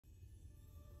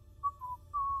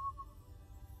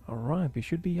Alright, we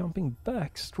should be jumping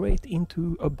back straight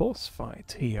into a boss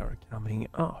fight here coming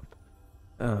up.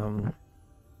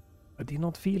 I did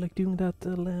not feel like doing that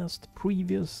last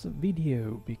previous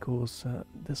video because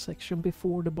the section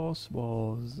before the boss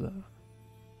was,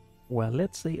 well,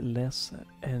 let's say less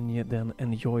than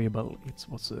enjoyable. It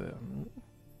was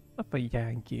a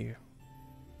Yankee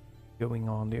going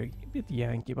on there, a bit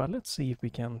Yankee, but let's see if we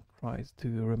can try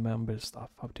to remember stuff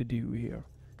how to do here.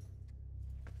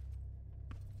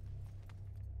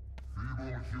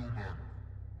 Feeble human,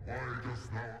 why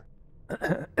dost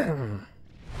thou...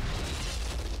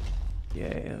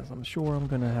 Yes, I'm sure I'm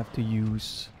gonna have to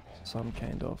use some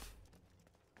kind of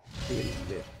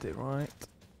ability, right?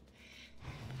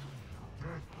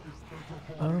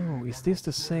 Oh, is this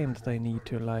the same that I need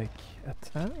to, like,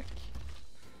 attack?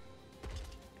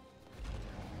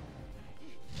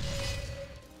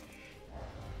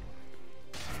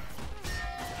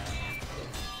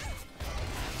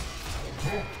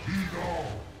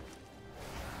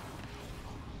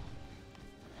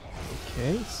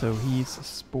 Okay, so he's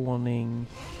spawning...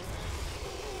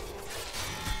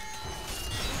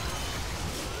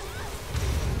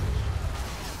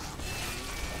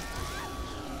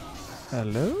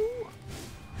 Hello?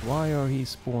 Why are he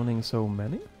spawning so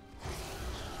many?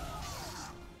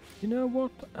 You know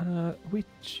what?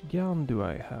 Which gun do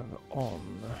I have on?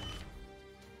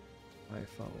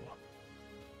 Rifle.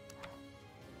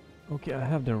 Okay, I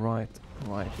have the right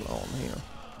rifle on here.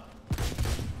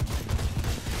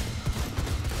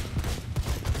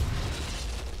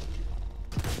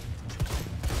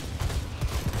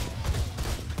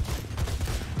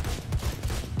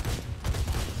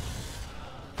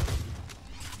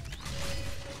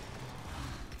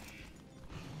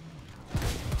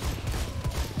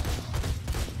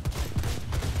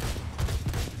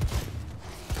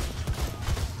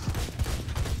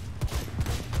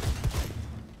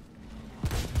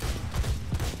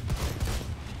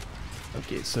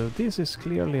 Okay, so this is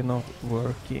clearly not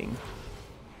working.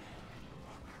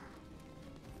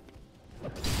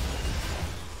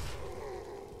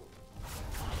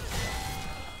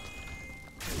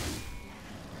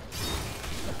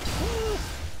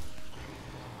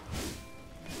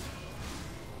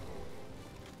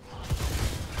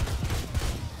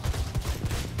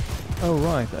 Oh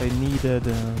right, I needed...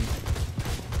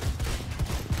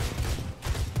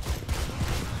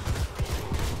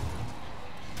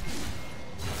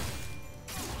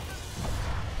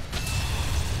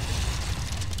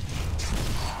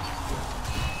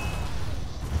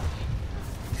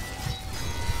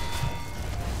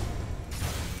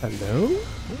 Hello?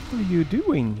 What are you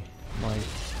doing, my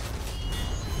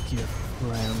dear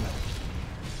friend?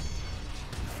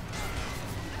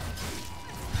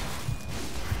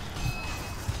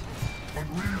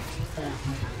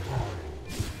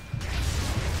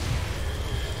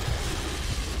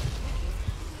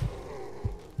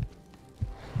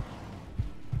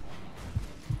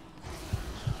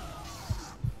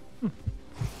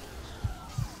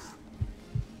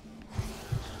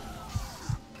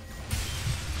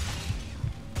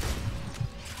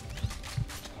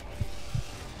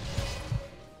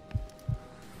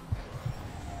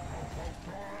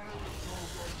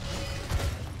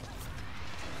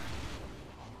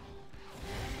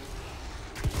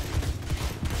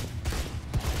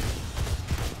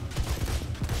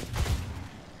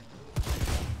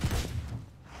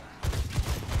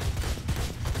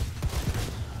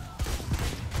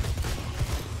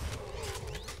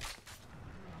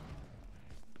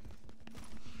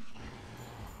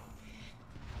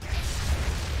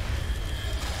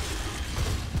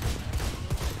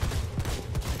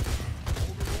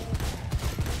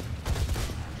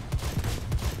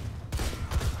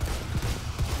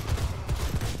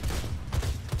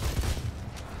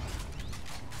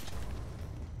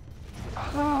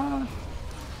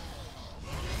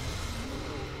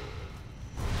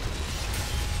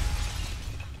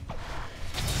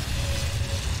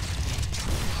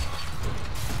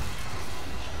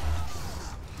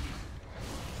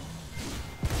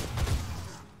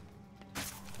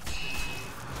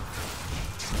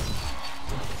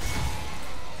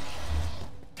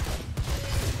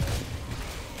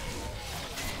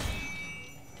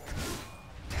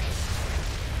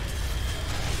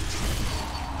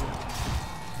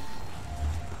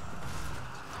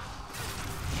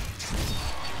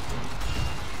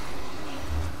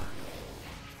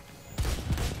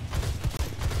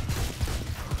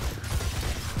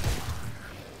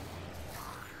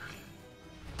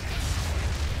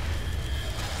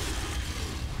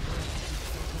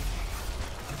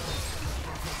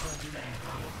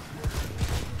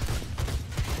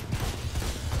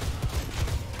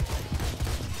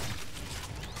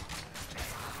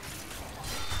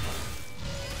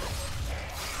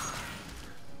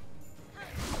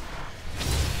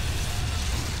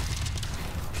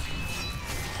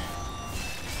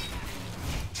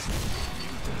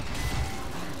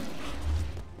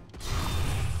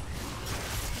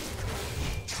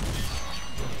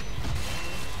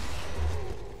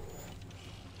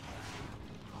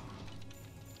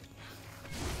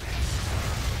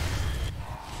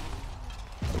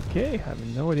 Okay, I have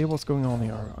no idea what's going on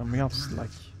here. I'm just like...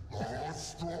 Thou art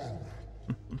strong,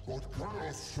 but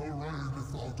chaos shall reign if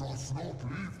thou dost not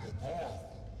leave the path.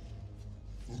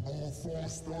 The more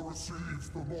force thou receives,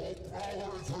 the more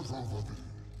power it has over thee.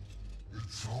 It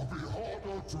shall be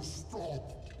harder to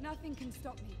stop. Nothing can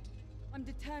stop me. I'm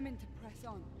determined to press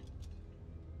on.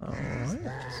 These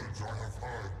words I have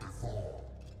heard before.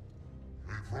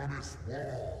 They promise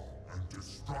war and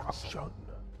destruction.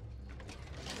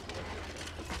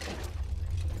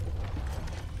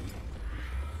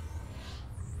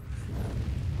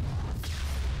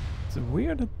 It's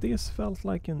weird that this felt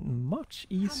like a much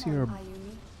easier Come on,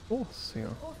 Ayumi. boss here.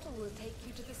 The portal will take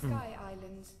you to the Sky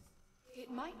Islands. It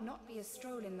might not be a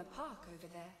stroll in the park over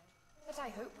there, but I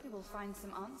hope we will find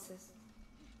some answers.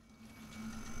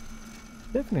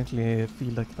 Definitely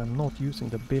feel like I'm not using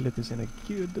the abilities in a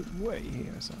good way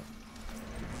here, so...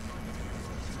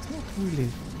 It's not really...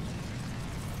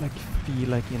 like feel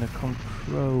like in a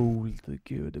controlled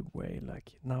good way,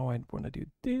 like now I wanna do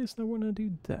this, I wanna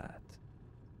do that.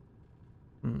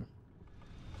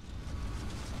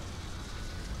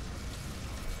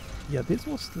 Yeah, this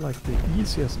was like the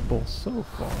easiest boss so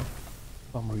far,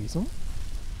 for some reason.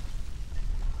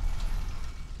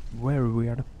 Very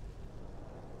weird.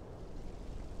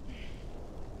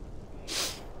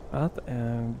 But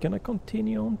I'm gonna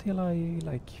continue until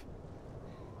I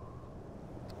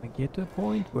get to a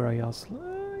point where I just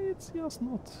it's just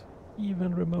not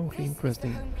even remotely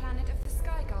interesting. This is the home planet of the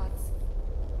Sky Guards.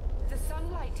 The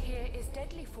sunlight here is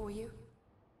deadly for you.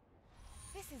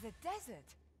 This is a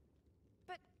desert.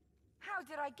 But how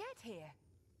did I get here?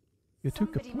 You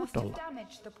took a Somebody must portal. have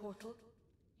damaged the portal.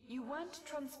 You weren't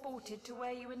transported to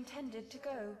where you intended to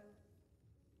go.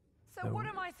 So what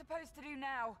am I supposed to do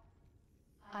now?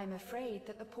 I'm afraid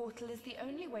that the portal is the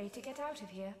only way to get out of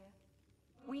here.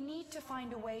 We need to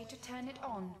find a way to turn it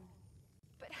on.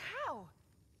 But how?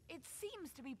 It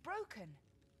seems to be broken.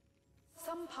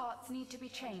 Some parts need to be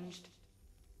changed.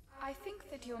 I think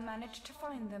that you'll manage to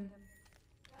find them.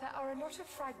 There are a lot of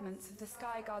fragments of the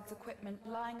Sky Guards equipment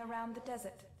lying around the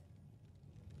desert.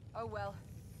 Oh well,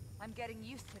 I'm getting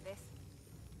used to this.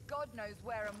 God knows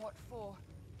where and what for,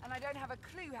 and I don't have a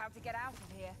clue how to get out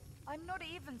of here. I'm not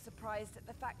even surprised at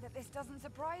the fact that this doesn't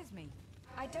surprise me.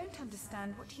 I don't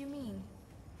understand what you mean.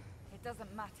 It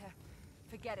doesn't matter.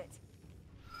 Forget it.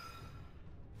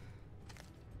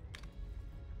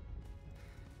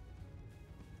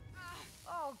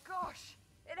 Oh gosh,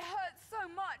 it hurts so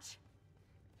much.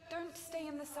 Don't stay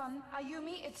in the sun,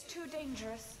 Ayumi, it's too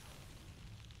dangerous.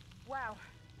 Wow,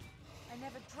 I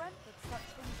never dreamt that such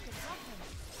things could happen.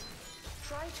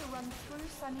 Try to run through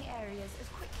sunny areas as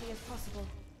quickly as possible.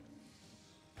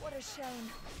 What a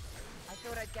shame. I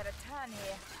thought I'd get a turn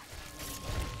here.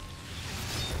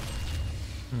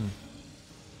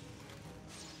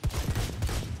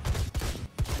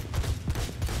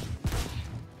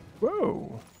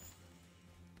 Whoa!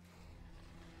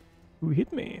 Who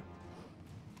hit me?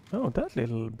 Oh, that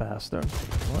little bastard.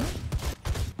 What?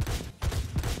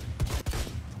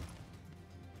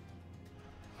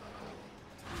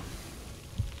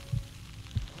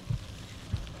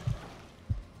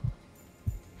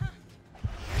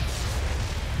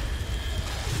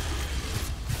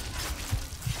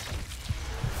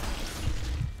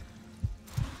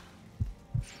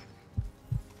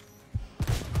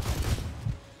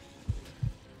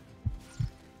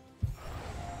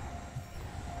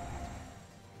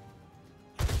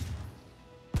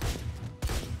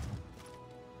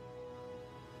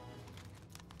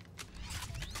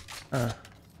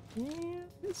 Yeah,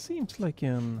 it seems like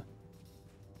an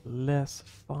less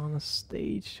fun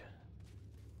stage.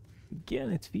 Again,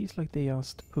 it feels like they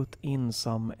just put in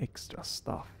some extra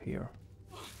stuff here.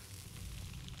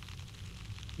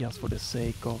 Just for the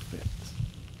sake of it.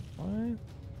 Right?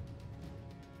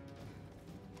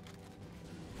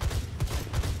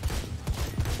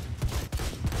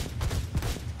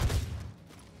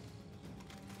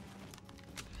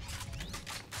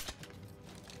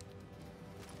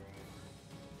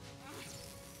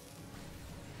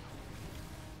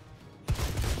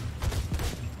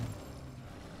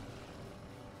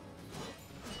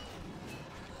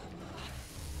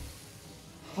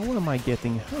 How am I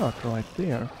getting hurt right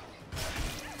there?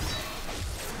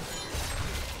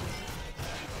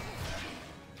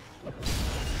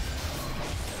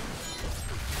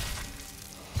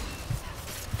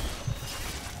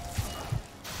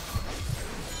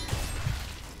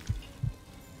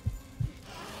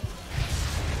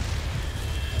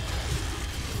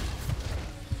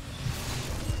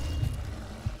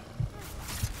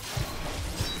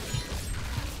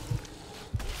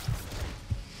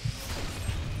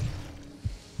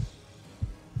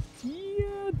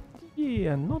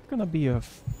 yeah, not gonna be a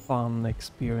fun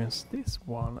experience, this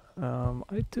one.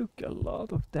 I took a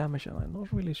lot of damage and I'm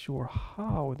not really sure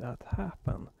how that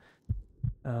happened.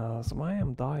 So I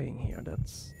am dying here,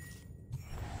 that's...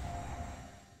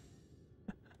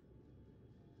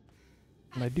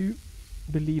 And I do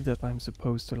believe that I'm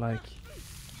supposed to, like...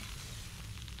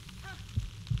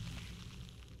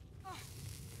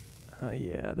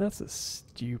 yeah, that's a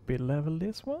stupid level,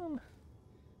 this one.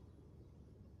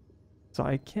 So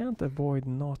I can't avoid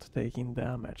not taking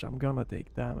damage. I'm gonna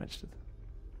take damage.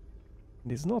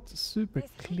 It's not super This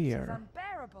heat is clear.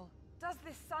 unbearable. Does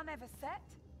this sun ever set?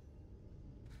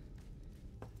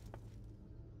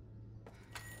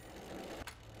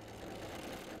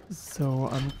 So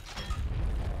I'm...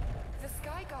 The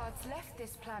Sky Guards left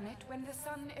this planet when the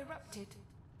sun erupted.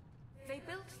 They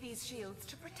built these shields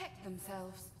to protect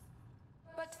themselves.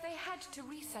 But they had to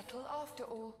resettle after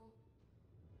all.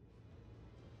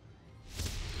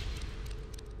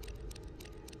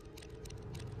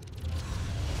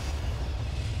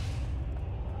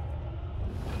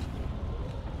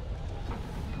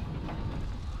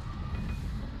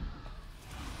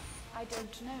 I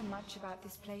don't know much about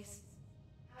this place.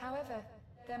 However,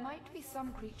 there might be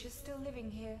some creatures still living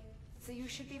here, so you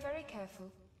should be very careful.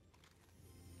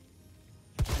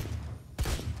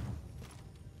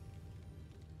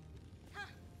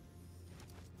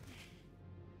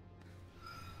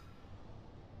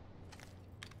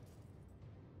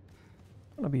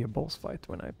 Gonna be a boss fight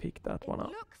when I pick that one It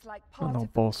up. looks like Oh, part no of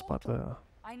the boss, but portal.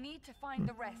 I need to find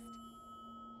the rest.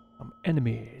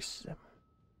 enemies.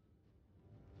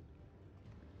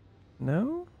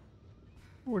 No?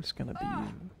 Or it's gonna be Ugh,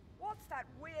 you. what's that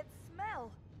weird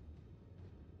smell?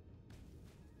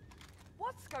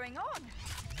 What's going on?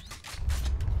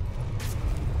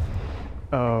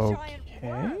 Giant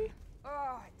worm. Okay.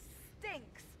 Oh, it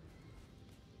stinks.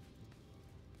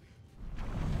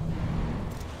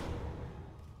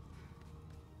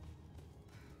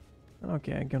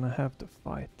 Okay, I'm gonna have to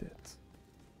fight it.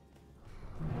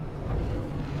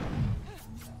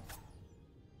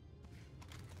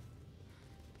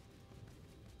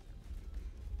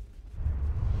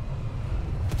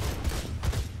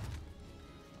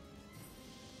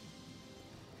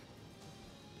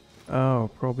 Oh,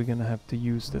 probably gonna have to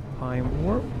use the time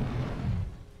warp. It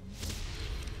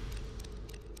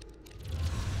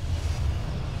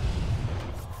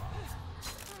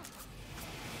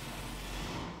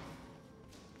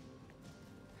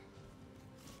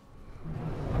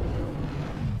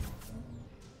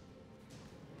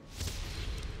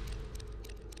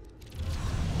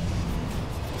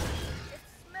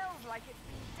smells like it's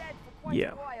been dead for quite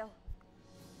Yeah. a while.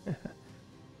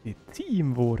 The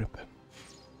team warp.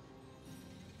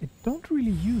 I don't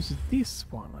really use this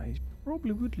one. I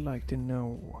probably would like to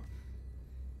know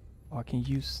how I can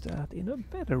use that in a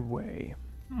better way.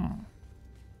 I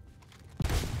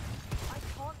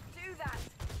can't do that.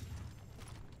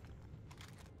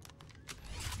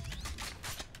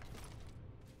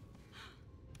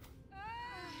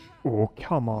 Oh,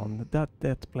 come on. That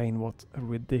death plane was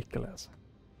ridiculous.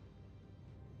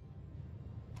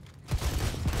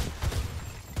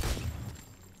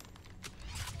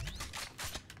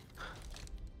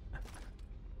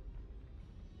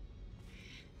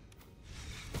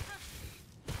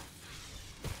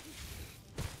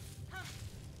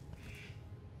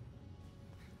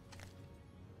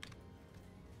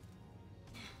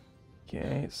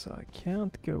 Okay, so I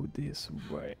can't go this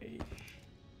way.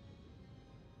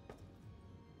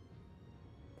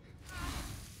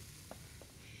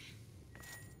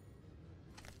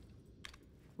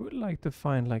 Would like to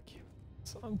find like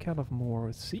some kind of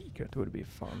more secret, would be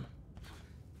fun.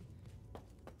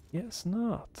 Yes,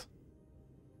 not.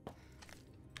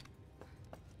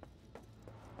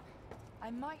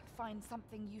 I might find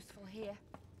something useful here.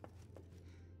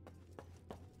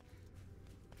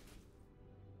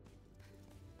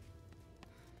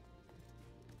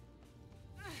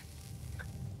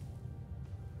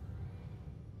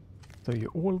 So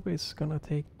you're always gonna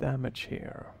take damage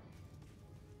here.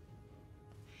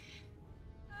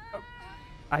 Oh,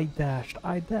 I dashed.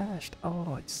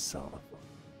 Oh, it's son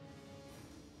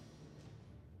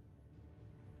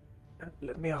of a...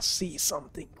 Let me see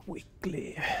something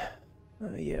quickly.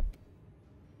 Yep.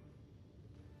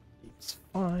 It's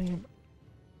fine.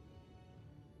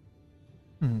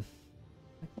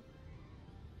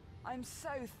 I'm so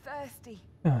thirsty.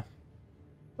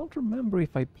 Don't remember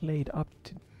if I played up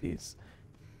to this.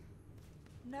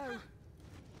 No,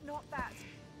 not that.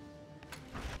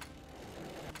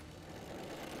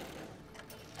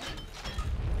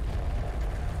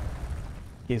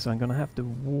 Okay, so I'm gonna have to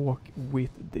walk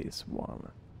with this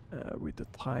one. with the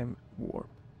time warp.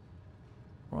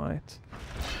 Right.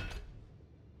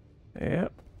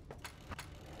 Yep.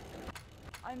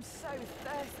 I'm so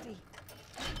thirsty.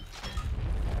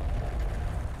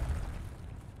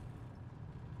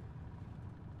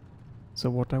 So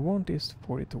what I want is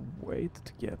for it to wait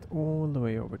to get all the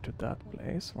way over to that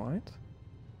place, right?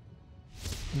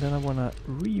 And then I wanna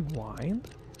rewind.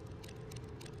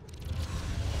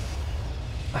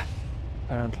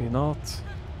 Apparently not.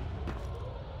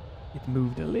 It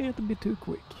moved a little bit too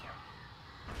quick.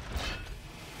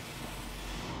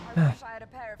 I wish I had a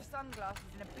pair of sunglasses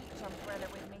and a beach umbrella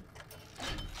with me.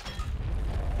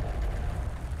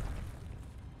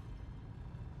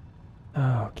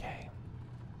 Okay.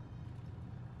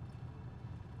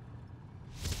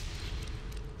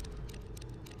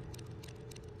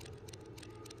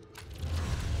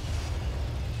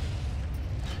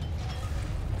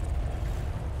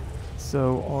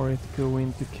 So, are it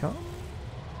going to come?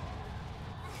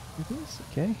 It is?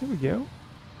 Okay, here we go.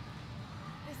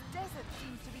 This desert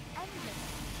seems to be endless.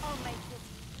 I'll make it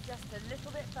just a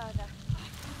little bit further.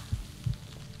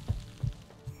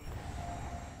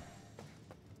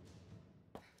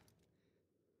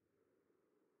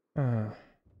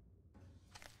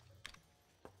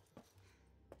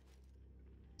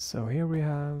 So here we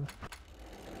have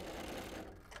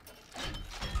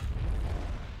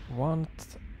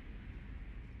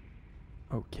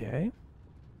okay.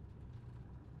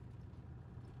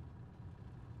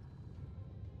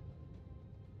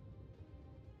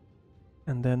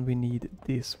 And then we need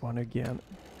this one again.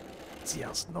 It's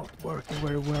just not working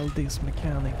very well, this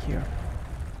mechanic here.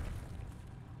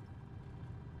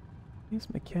 This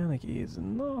mechanic is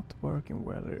not working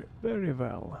very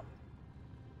well.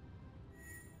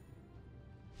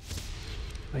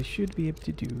 I should be able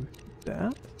to do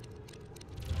that.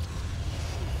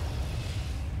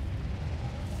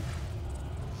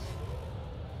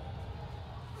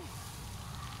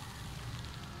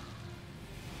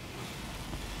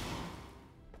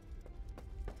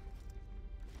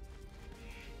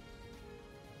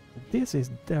 This is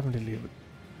definitely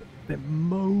the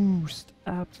most,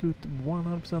 absolute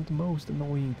 100% most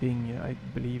annoying thing, I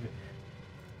believe.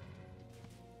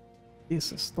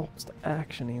 This stops the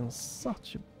action in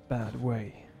such a bad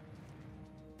way.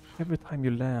 Every time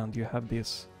you land, you have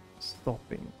this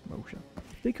stopping motion.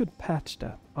 If they could patch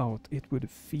that out, it would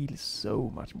feel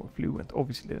so much more fluent.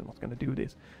 Obviously, they're not gonna do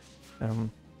this.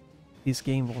 This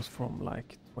game was from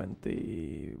like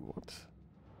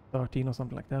 2013 or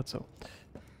something like that, so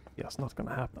yeah, it's not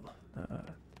gonna happen.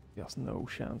 Just no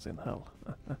chance in hell.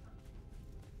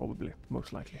 Probably,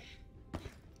 most likely.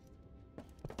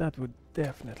 But that would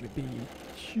definitely be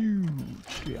huge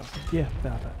to just get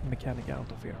that mechanic out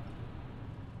of here.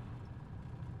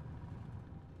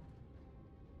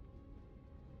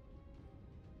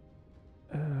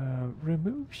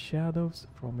 Remove shadows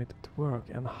from it to work.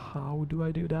 And how do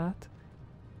I do that?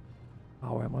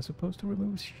 How am I supposed to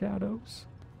remove shadows?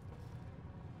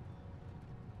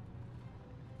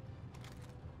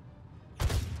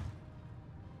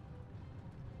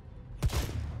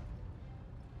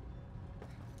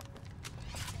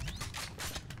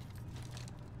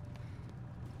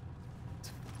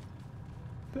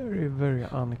 Very, very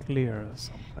unclear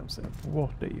sometimes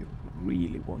what they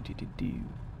really want you to do.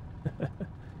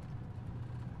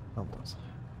 Sometimes.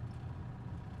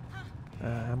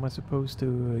 Am I supposed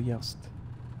to just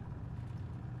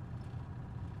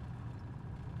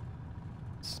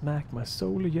smack my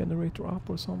solar generator up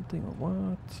or something, or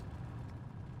what?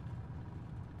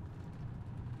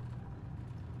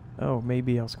 Oh,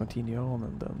 maybe I'll continue on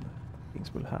and then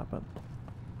things will happen.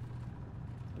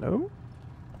 Hello?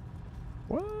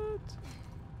 What?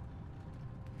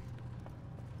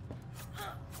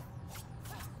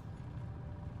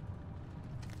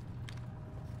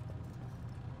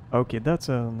 Okay, that's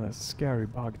a scary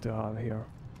bug to have here.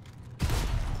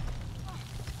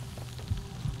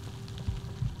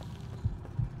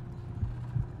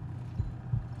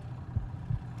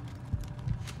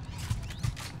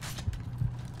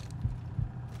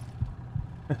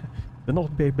 To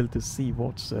not be able to see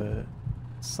what's a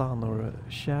sun or a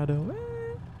shadow.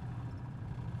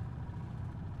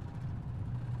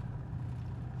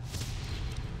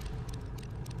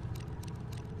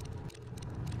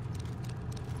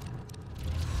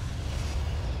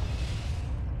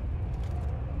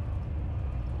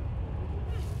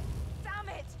 Damn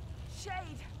it! Shade!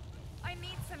 I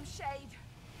need some shade.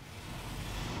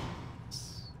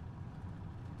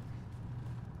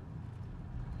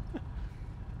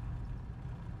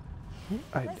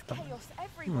 There's chaos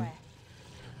everywhere.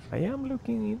 I am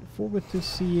looking forward to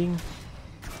seeing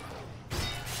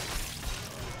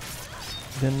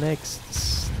the next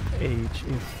stage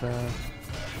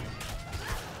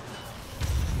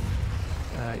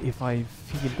if I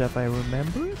feel that I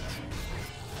remember it.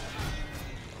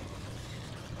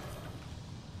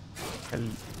 Well,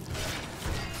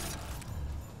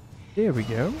 there we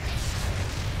go.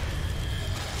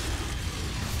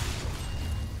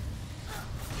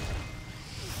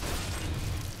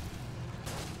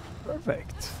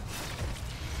 Perfect.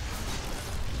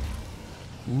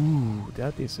 Ooh,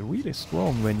 that is really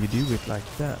strong when you do it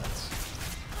like that.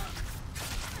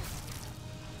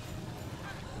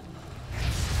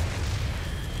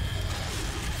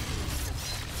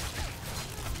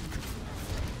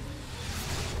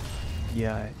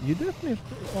 Yeah, you definitely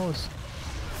also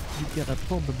you gotta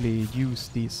probably use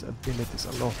these abilities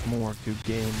a lot more to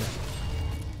gain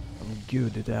some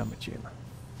good damage in.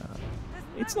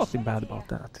 It's nothing bad about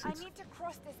that. I need to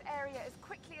cross this area as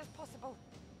quickly as possible.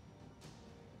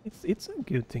 It's a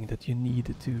good thing that you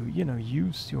need to, you know,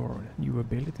 use your new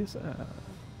abilities.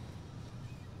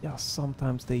 Yeah,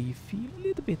 sometimes they feel a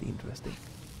little bit interesting.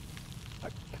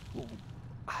 Like,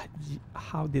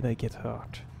 how did I get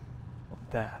hurt on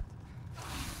that?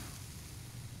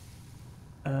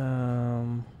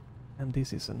 And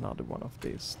this is another one of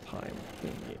this time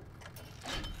thingy.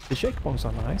 The checkpoints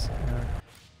are nice.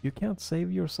 You can't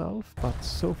save yourself, but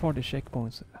so far the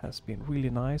checkpoints has been really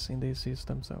nice in this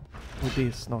system. So, with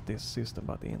this, not this system,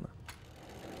 but in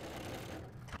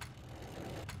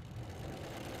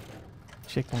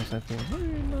checkpoints have been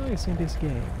very nice in this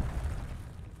game.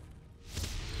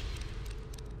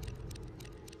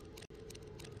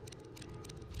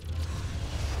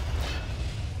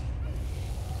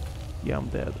 Yeah, I'm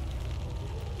dead.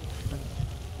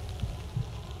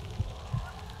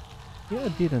 Yeah, I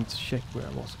didn't check where I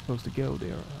was supposed to go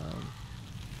there.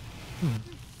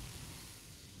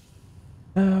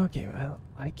 Okay, well,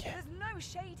 There's no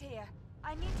shade here.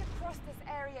 I need to cross this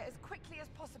area as quickly as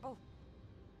possible.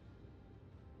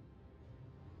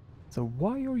 So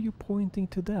why are you pointing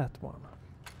to that one?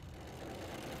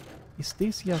 Is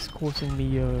this just causing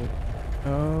me a...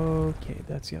 Okay,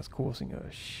 that's just causing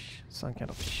a some kind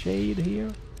of shade here.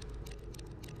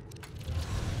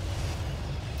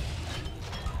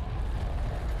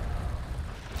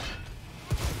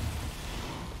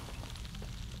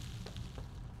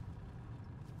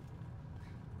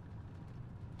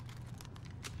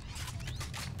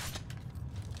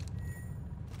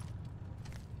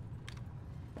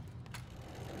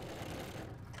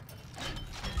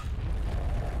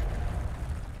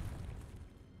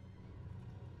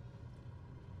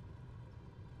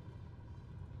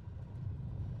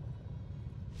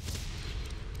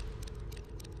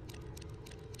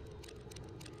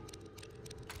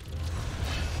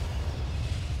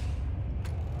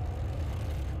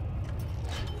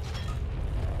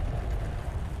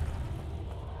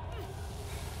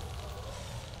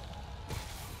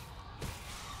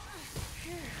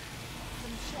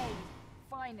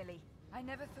 Finally. I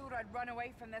never thought I'd run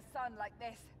away from the sun like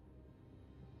this.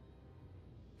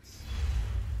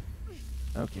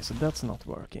 Okay, so that's not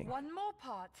working. One more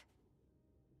part.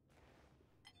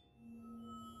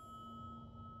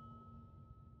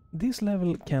 This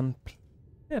level can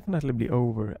definitely be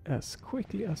over as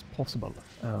quickly as possible.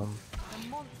 The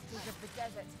monsters of the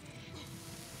desert.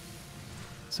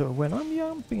 So when I'm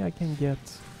jumping, I can get...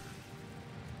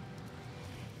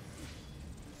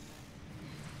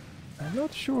 I'm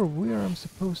not sure where I'm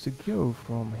supposed to go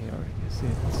from here. Is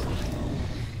it...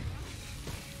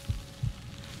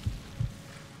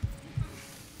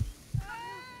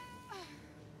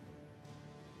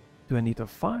 Do I need to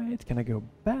fight? Can I go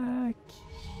back?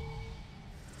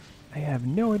 I have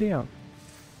no idea.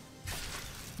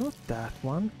 Not that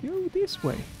one. Go this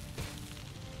way.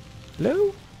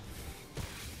 Hello?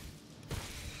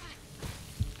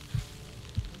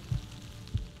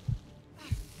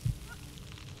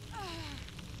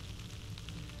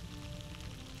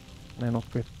 Can I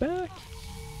not get back?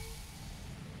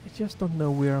 I just don't know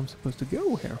where I'm supposed to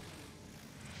go here.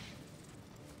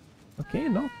 Okay,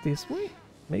 not this way.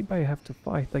 Maybe I have to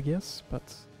fight, I guess, but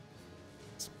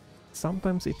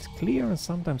sometimes it's clear and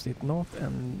sometimes it's not,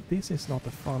 and this is not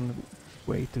a fun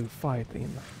way to fight in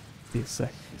this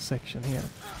section here.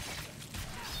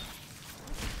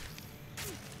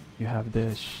 You have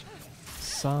the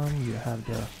sun, you have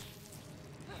the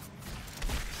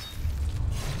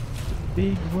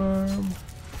big worm.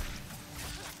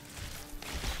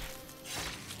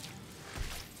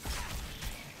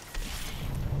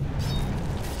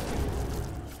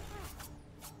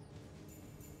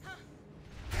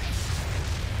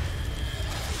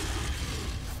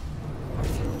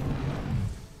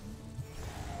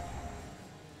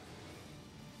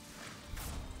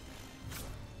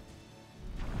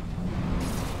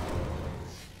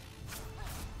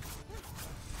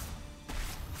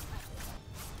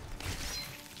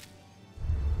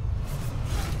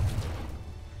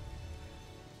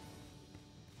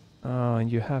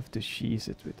 And you have to cheese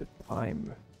it with the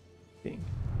time thing.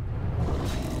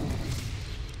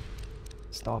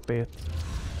 Stop it.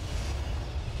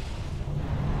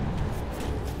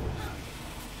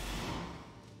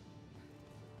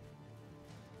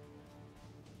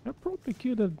 I probably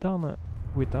could have done it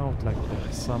without like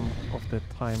some of the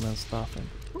time and stuff, and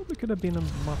probably could have been a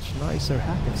much nicer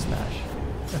hack and slash.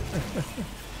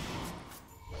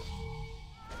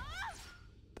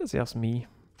 That's just me.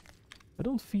 I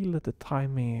don't feel that the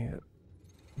timing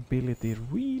ability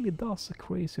really does a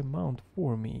crazy amount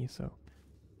for me, so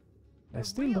I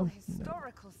still don't know.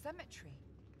 Historical cemetery.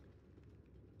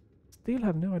 Still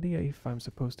have no idea if I'm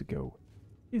supposed to go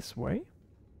this way.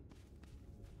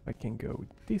 I can go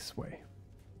this way.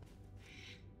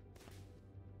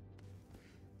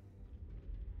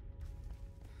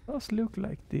 Does look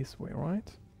like this way,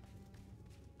 right?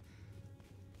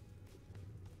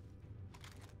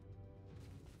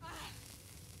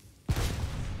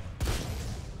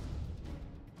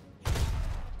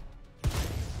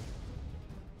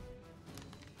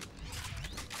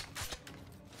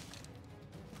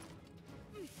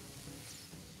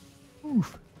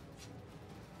 Oof.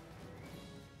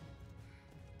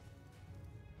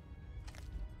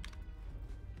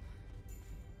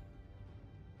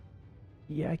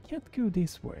 Yeah, I can't go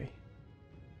this way.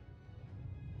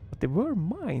 But there were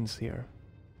mines here.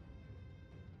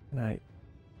 And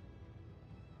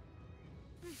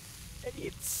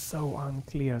it's so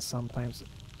unclear sometimes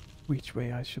which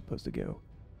way I'm supposed to go.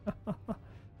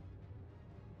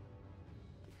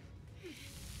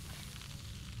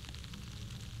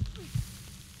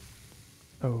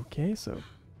 Okay, so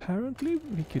apparently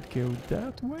we could go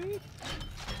that way.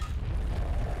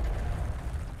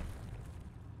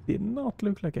 Did not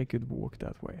look like I could walk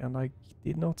that way, and I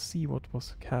did not see what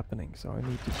was happening, so I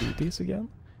need to do this again.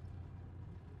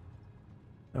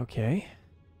 Okay.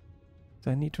 So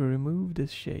I need to remove the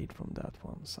shade from that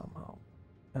one somehow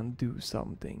and do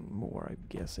something more, I'm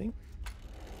guessing.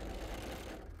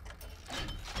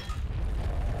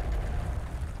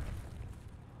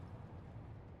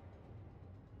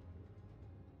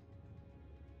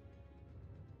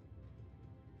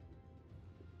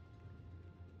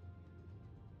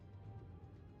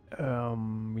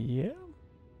 Yeah.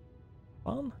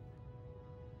 Fun.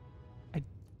 I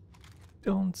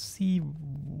don't see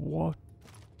what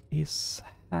is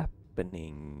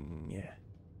happening.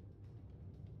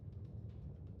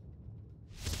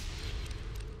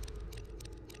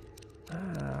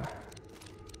 Ah.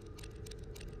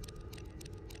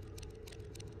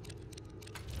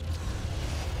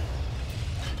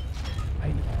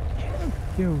 I can't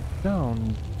go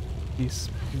down this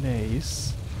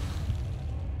place.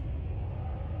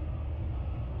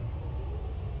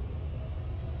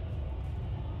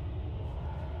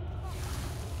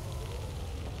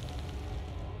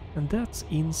 And that's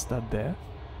insta-death.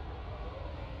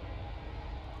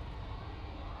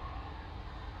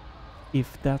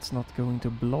 If that's not going to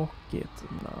block it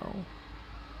now.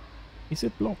 Is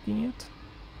it blocking it?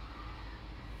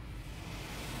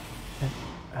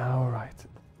 Alright.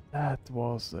 That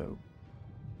was... it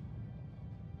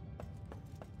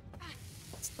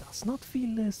does not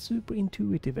feel super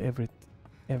intuitive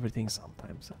everything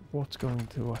sometimes. What's going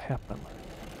to happen?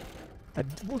 I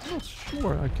was not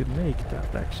sure I could make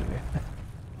that actually.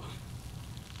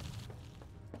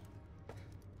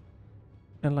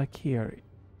 And like here,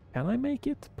 can I make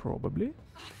it? Probably.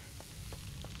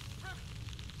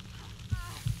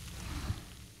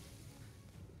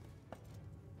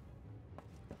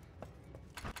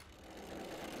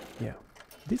 Yeah,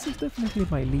 this is definitely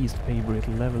my least favorite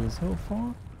level so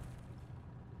far.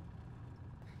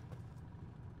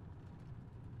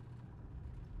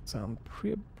 So I'm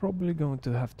probably going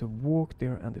to have to walk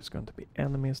there, and there's going to be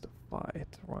enemies to fight,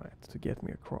 right, to get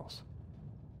me across.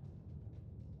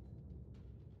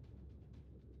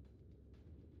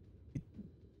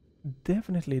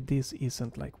 Definitely this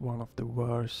isn't like one of the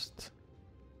worst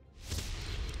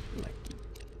like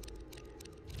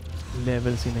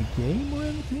levels in a game or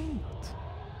anything, but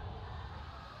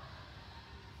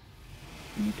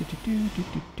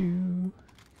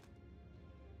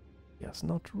yes,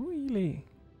 not really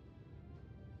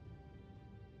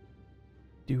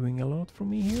doing a lot for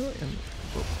me here, and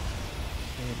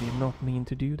maybe not mean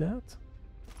to do that.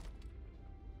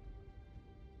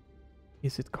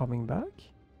 Is it coming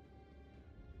back?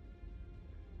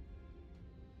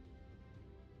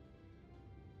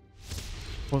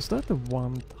 Was that a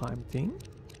one-time thing?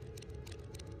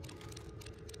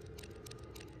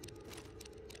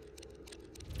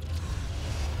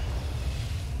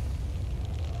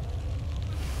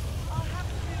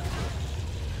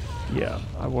 Yeah,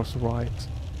 I was right.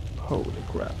 Holy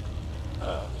crap.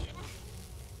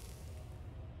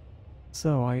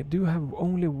 So I do have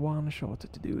only one shot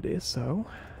to do this, so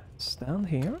stand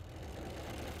here.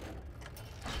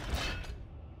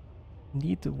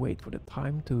 Need to wait for the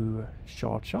time to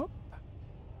charge up.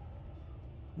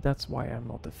 That's why I'm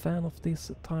not a fan of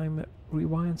this time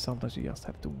rewind. Sometimes you just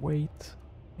have to wait,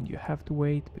 and you have to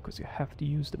wait because you have to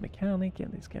use the mechanic,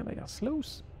 and this kind of just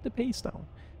slows the pace down.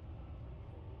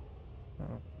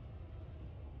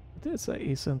 This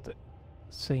isn't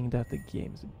saying that the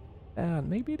game's bad.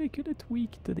 Maybe they could have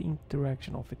tweaked the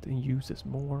interaction of it and use this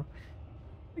more.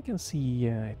 I can see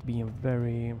it being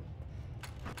very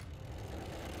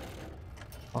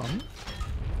fun.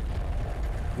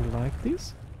 You like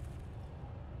this?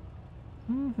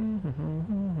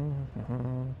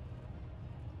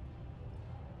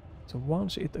 So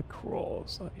once it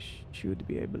across, I should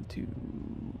be able to...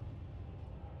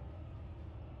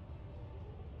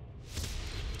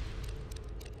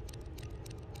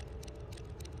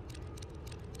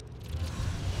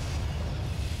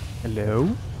 Hello?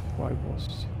 Why was...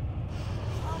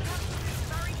 I'll have to do it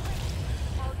very quick.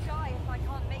 I'll die if I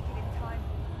can't make it in time.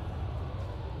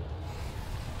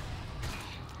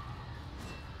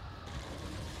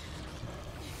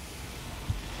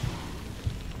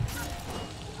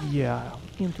 Yeah,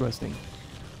 interesting.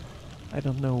 I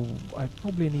don't know, I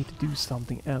probably need to do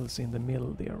something else in the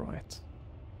middle there, right?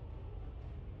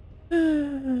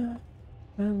 And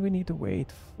we need to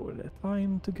wait for the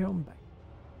time to come back.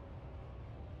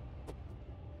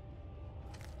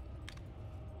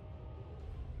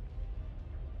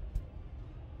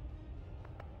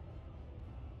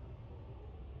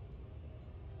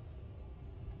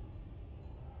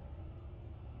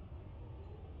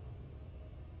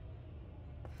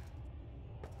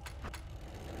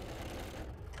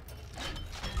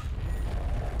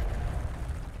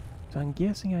 So I'm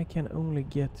guessing I can only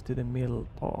get to the middle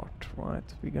part, right?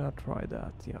 We're gonna try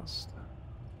that, just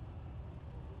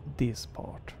this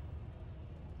part.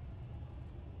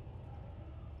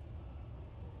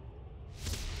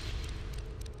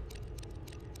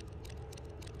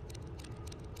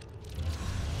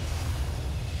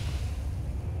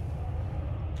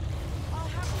 I'll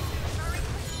have to do it very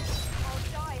quick. I'll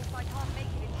die if I can't make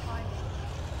it in time.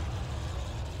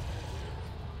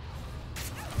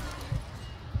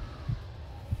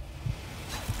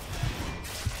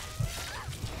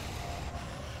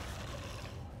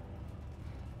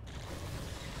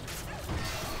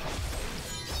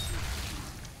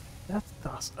 That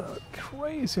does a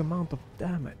crazy amount of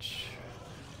damage.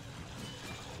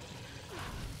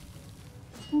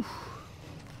 Oof.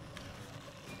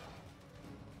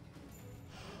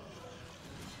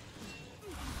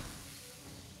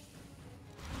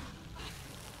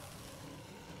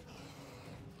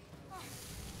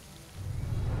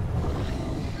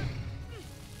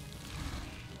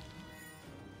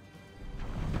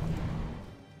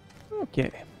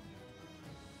 Okay.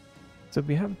 So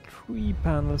we have 3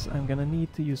 panels. I'm gonna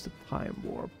need to use the time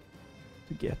warp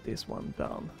to get this one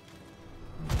done.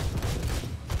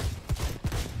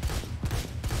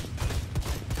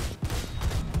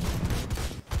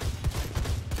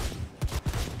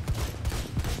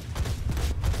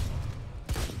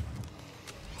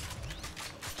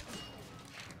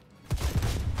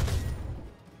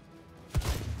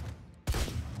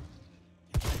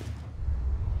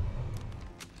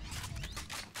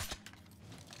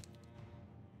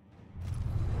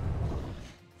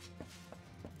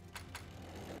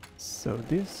 So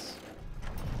this...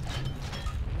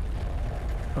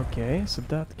 Okay, so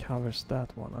that covers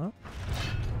that one up.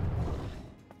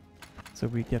 So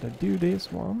we gotta do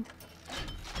this one.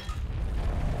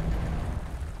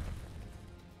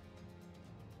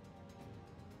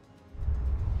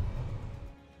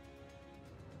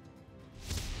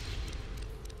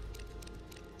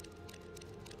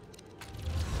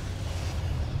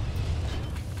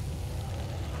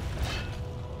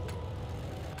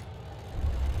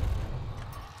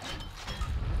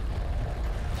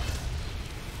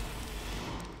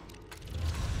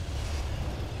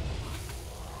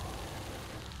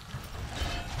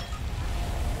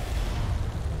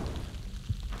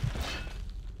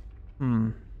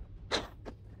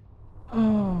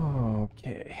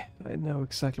 Okay, I know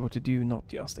exactly what to do, not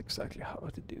just exactly how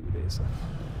to do this.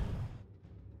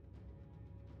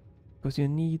 Because you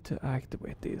need to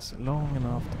activate this long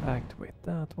enough to activate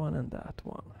that one and that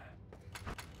one.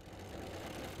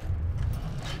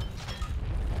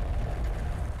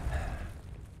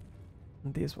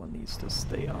 And this one needs to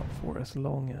stay up for as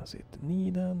long as it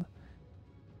needed.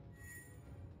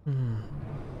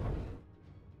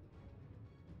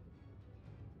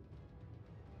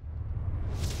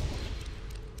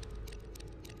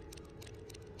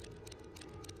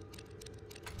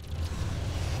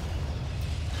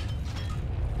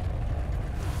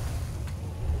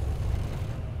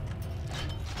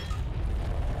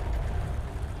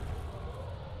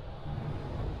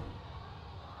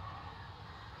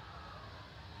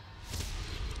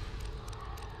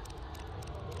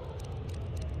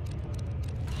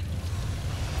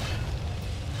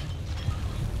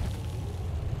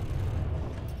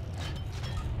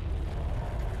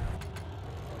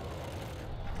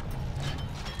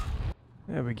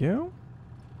 There we go.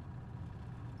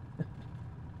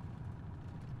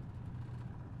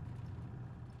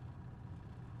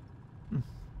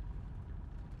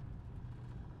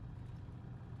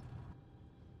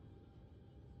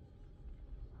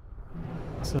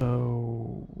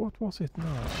 So, what was it now?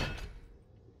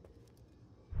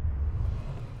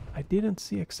 I didn't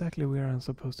see exactly where I'm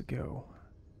supposed to go.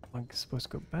 Am I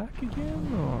supposed to go back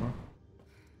again, or...?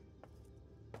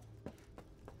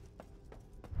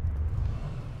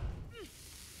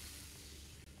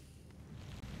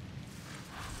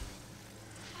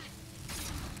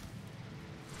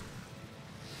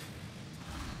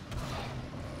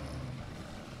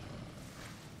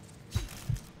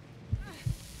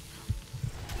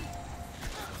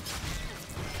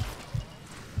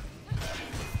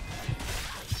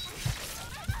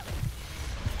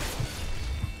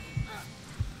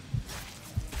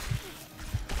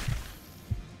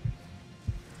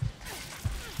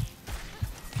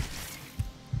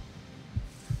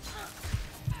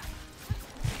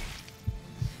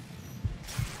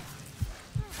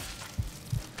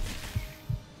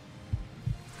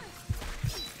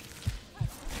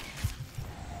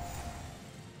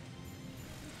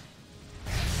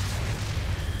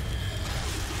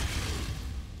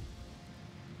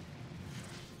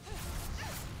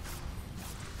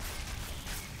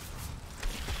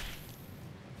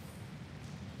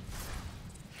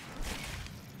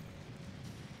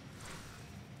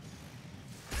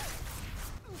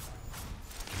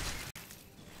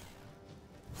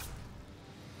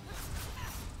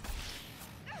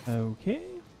 Okay.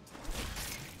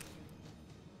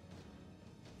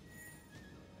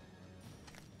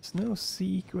 There's no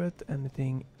secret,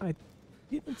 anything. I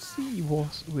didn't see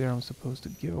where I'm supposed to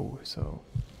go, so...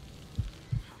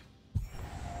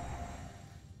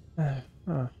 And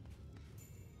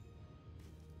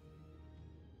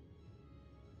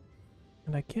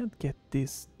I can't get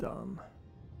this done.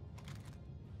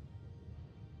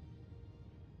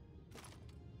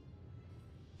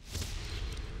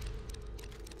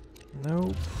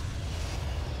 Nope.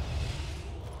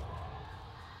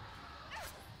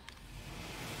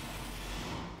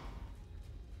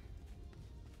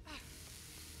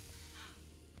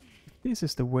 This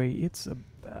is the way, it's a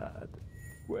bad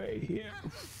way here.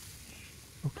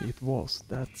 Okay, it was.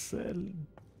 That's...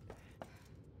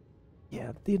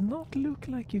 yeah, did not look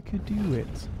like you could do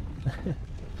it.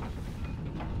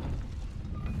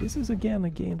 This is again a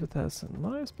game that has a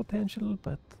nice potential,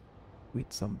 but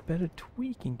with some better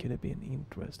tweaking could have been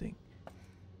interesting.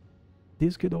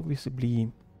 This could obviously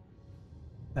be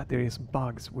that there is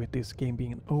bugs with this game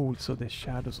being old, so the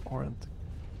shadows aren't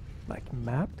like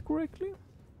mapped correctly.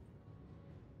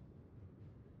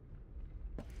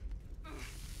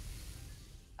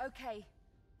 Okay,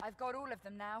 I've got all of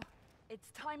them now. It's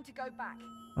time to go back.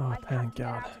 Oh, I thank have to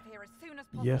God. get out of here as soon as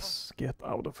possible. Yes, get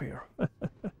out of here.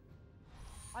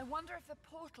 I wonder if the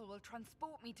portal will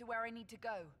transport me to where I need to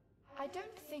go. I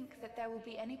don't think that there will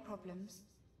be any problems.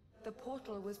 The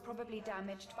portal was probably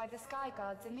damaged by the Sky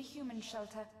Guards in the human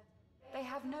shelter. They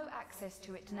have no access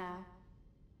to it now.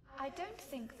 I don't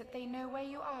think that they know where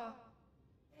you are.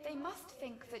 They must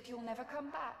think that you'll never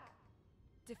come back.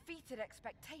 Defeated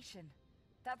expectation.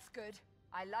 That's good.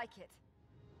 I like it.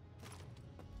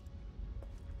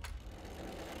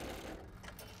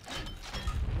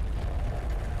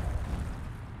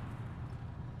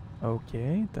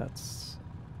 Okay, that's...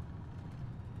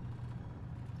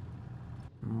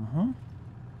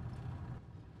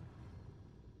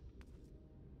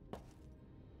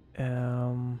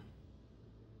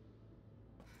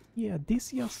 Yeah,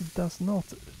 this just does not...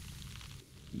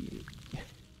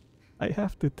 I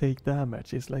have to take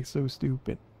damage, it's like so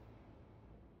stupid.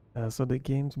 So the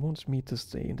game wants me to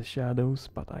stay in the shadows,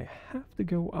 but I have to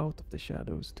go out of the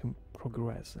shadows to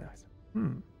progress.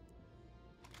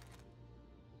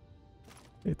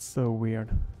 It's so weird.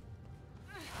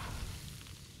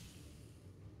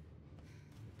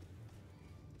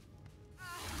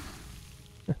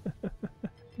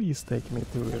 Please take me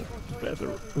to a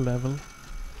better level.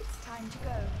 It's time to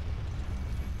go.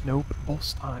 Nope,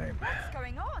 boss time. What's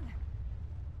going on?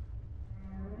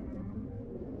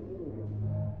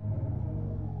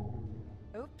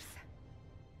 Oops.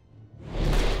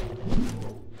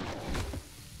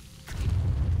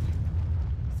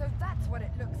 So that's what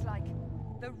it looks like.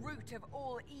 The root of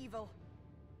all evil.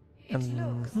 It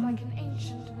looks like an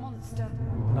ancient monster.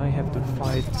 And I have to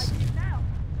fight. Now.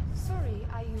 Sorry,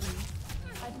 Ayumi.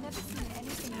 I've never seen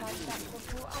anything like that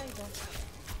before either.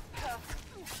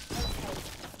 Okay,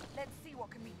 let's see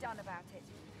what can be done about it.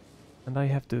 And I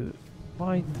have to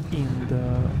fight in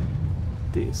the...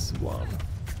 this one.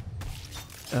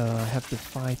 have to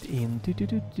fight in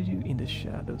in the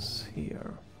shadows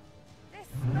here. This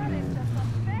smell is just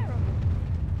unbearable.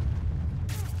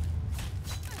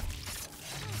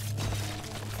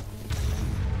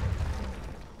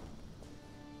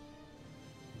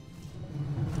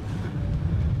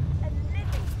 A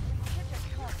living creature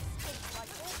can't stink like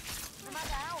this, no matter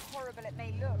how horrible it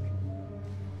may look.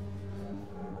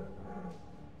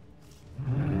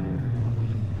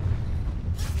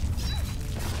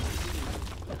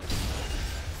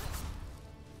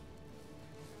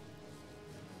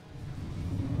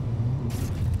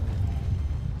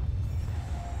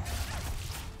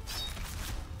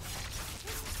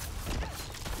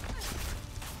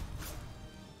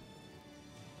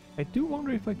 I do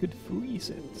wonder if I could freeze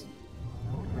it.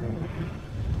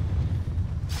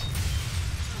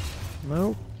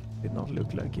 No, did not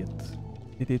look like it.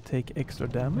 Did it take extra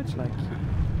damage? Like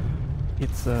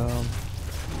it's you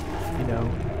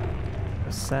know,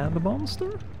 a sand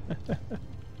monster?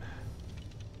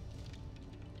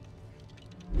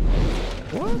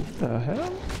 What the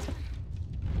hell?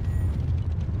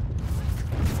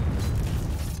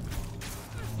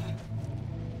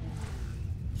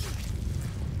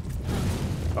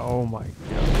 Oh my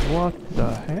god, what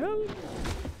the hell?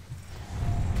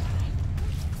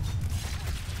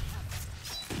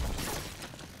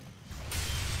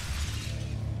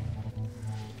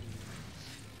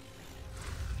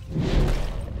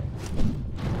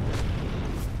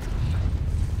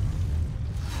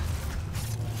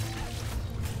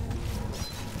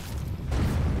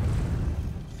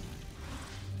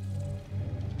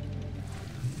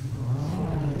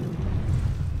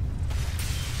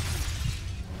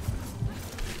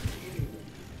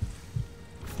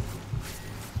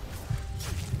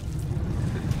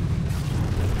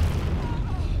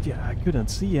 Yeah, I couldn't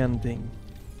see anything.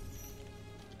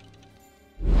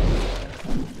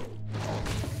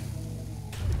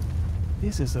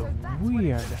 This is a So that's what it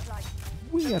weird, looks like.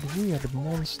 weird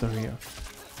monster here.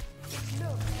 It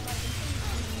looks like an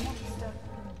ancient monster.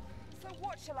 So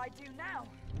what shall I do now?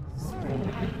 Sorry, I've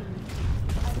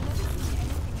never seen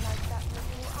anything like that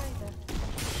before either.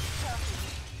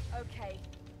 Okay,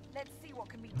 let's see what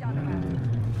can be done about it.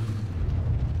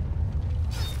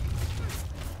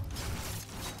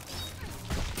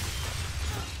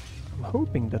 I'm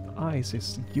hoping that Ice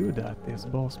is good at this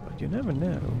boss, but you never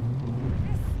know. This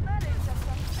smell is just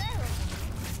unbearable.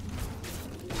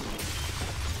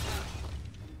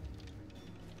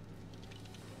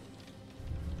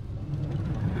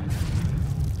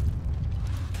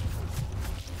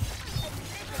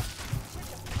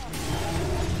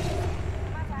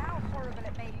 No matter how horrible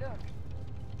it may look.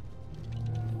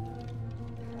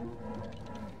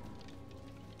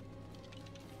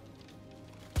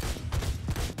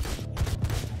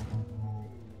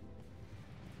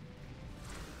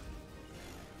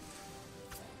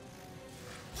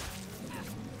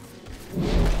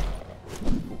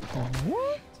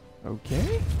 What?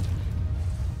 Okay.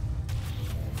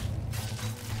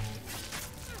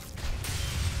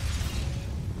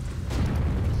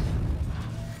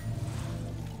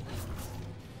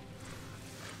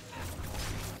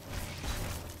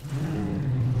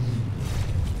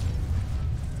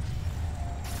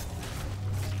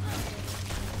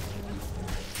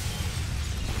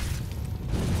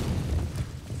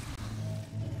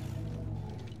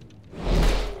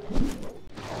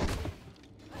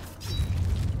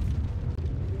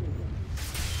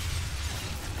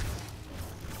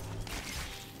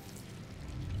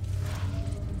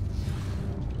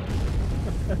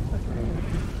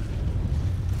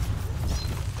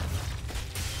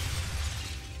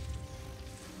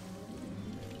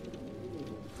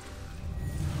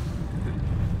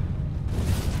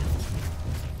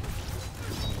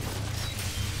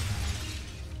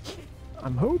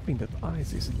 I'm hoping that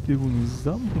Ice is doing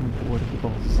something for the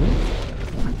boss.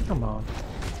 Come on.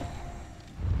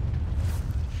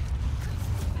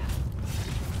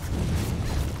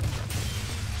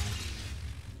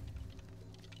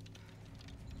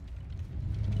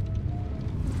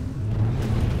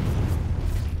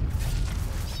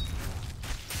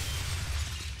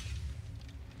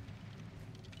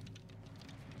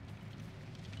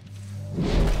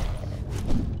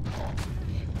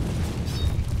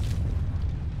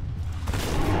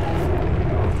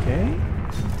 Okay.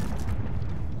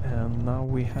 And now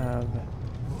we have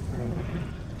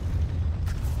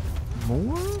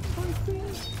more fighting?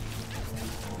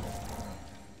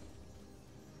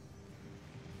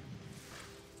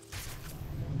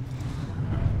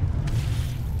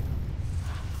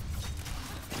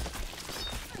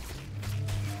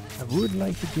 I would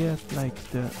like to get like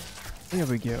the... There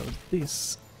we go,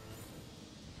 this.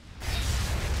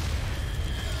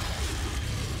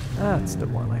 That's the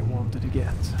one I wanted to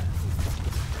get.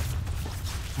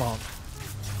 Come on.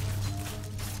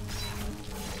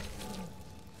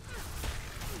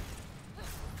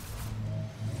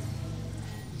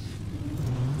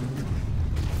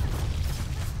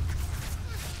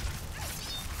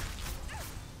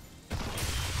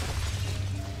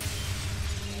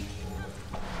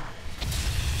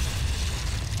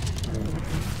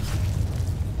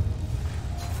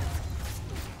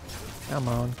 Come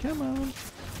on, come on.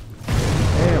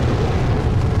 There we go.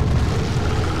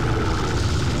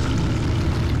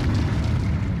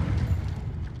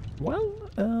 Well,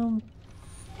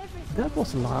 that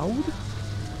was loud.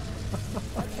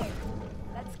 Okay,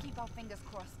 let's keep our fingers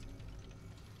crossed.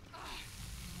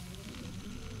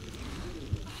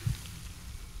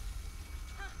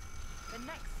 The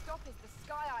next stop is the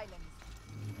Sky Islands.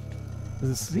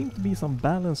 There seemed to be some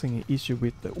balancing issue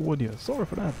with the audio. Sorry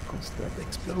for that, because that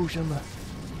explosion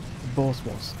boss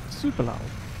was super loud.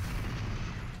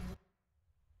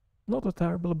 Not a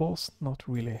terrible boss, not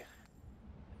really.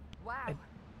 Wow, the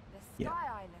Sky yeah.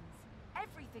 Islands.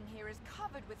 Everything here is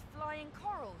covered with flying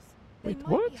corals. They Wait,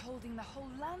 might what? be holding the whole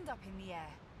land up in the air.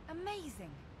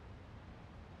 Amazing.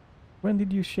 When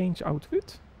did you change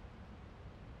outfit?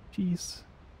 She's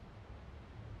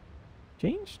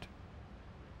changed?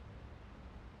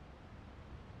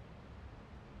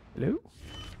 Hello?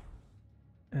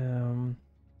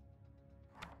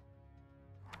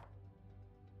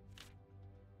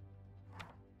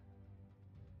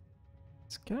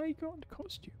 Skyguard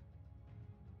costume.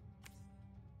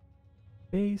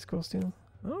 Base costume.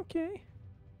 Okay.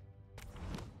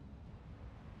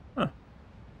 Huh.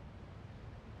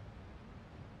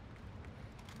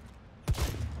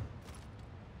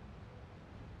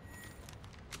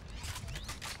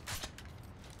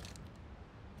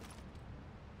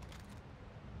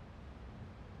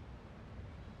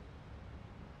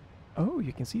 Oh,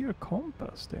 you can see your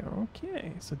compass there.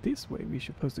 Okay, so this way we're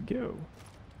supposed to go.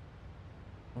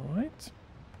 Alright.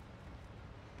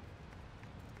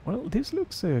 Well, this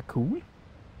looks cool.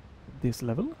 This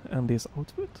level and this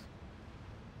outfit.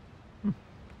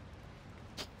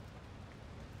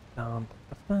 Dun,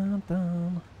 dun,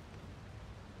 dun.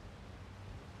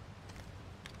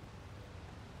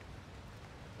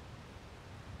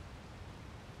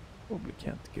 Probably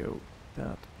can't go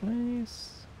that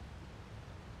place.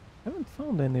 Haven't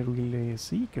found any really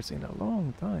seekers in a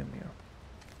long time here.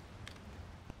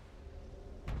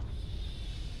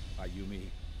 Ayumi,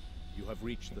 you have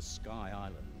reached the Sky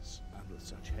Islands, and with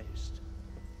such haste.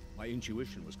 My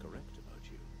intuition was correct about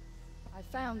you. I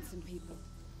found some people.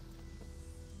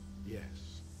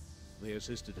 Yes, they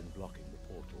assisted in blocking the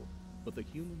portal, but the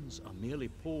humans are merely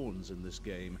pawns in this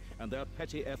game, and their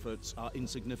petty efforts are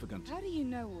insignificant. How do you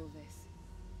know all this?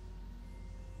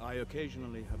 I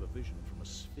occasionally have a vision from a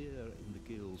sphere in the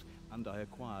guild, and I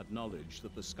acquired knowledge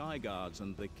that the Sky Guards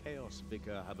and the Chaos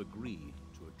Vicar have agreed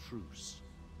to a truce.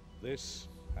 This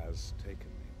has taken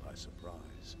me by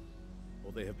surprise,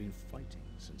 for they have been fighting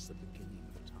since the beginning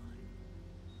of time.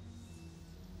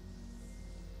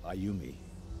 Ayumi,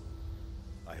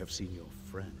 I have seen your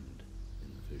friend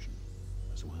in the vision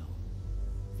as well.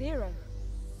 Zero.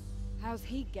 How's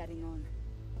he getting on?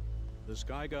 The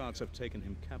Sky Guards have taken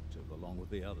him captive along with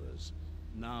the others.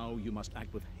 Now you must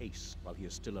act with haste while he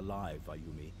is still alive,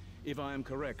 Ayumi. If I am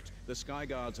correct, the Sky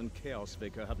Guards and Chaos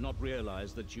Vicar have not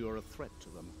realized that you are a threat to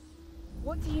them.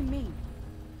 What do you mean?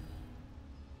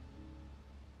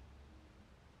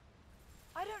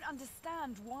 I don't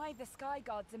understand why the Sky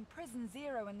Guards imprison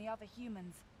Zero and the other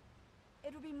humans.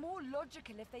 It would be more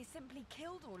logical if they simply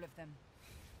killed all of them.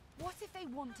 What if they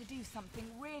want to do something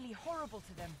really horrible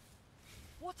to them?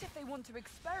 What if they want to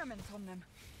experiment on them?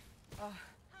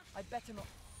 I'd better not.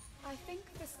 I think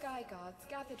the Sky Guards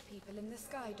gathered people in the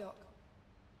Sky Dock.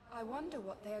 I wonder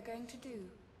what they are going to do.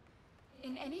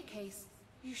 In any case,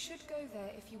 you should go there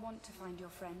if you want to find your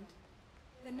friend.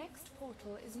 The next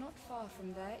portal is not far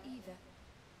from there either.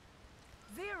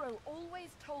 Zero always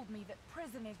told me that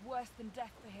prison is worse than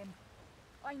death for him.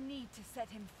 I need to set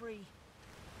him free.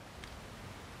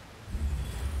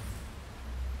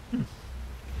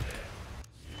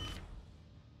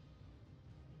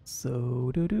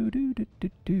 So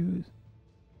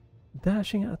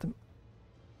dashing at them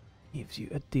gives you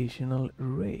additional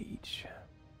rage.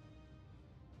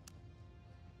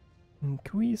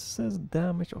 Increases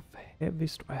damage of heavy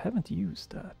I haven't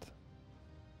used that.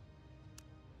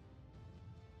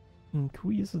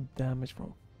 Increases damage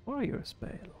from fire spell.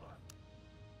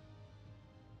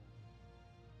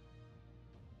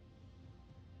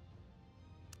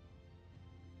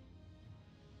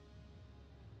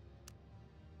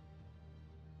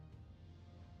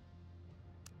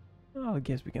 I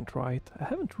guess we can try it. I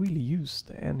haven't really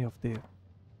used any of the,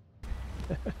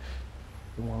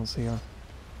 the ones here.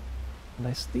 And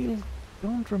I still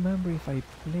don't remember if I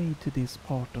played to this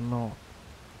part or not.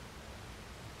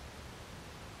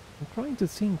 I'm trying to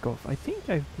think of... I think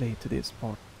I've played to this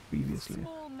part previously.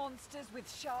 Small monsters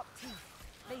with sharp teeth.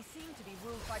 They seem to be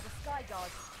ruled by the Sky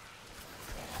Guards.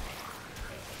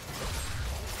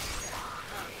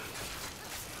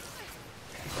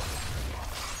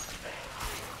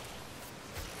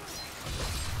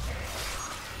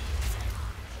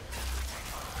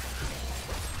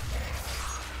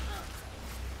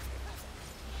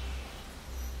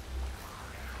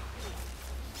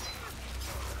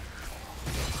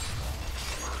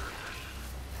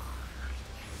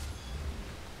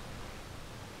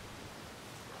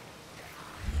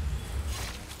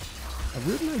 I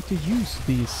would like to use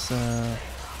this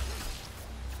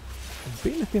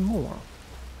ability more.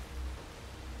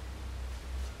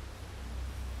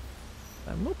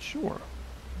 I'm not sure.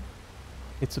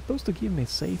 It's supposed to give me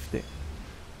safety.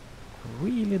 I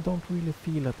really don't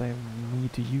feel that I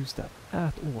need to use that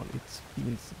at all. It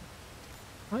feels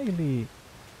highly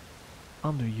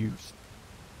underused.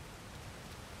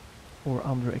 Or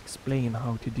under-explain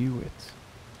how to do it.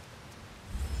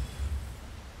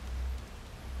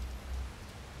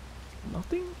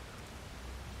 Nothing?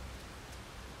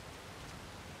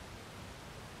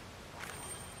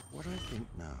 What I think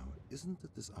now isn't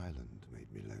that this island made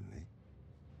me lonely,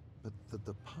 but that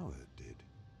the power did.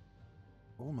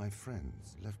 All my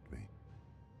friends left me.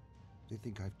 They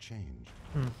think I've changed.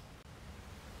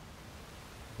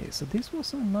 Yeah, so this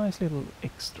was a nice little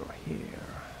extra here.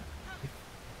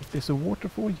 If there's a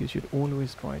waterfall, you should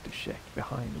always try to check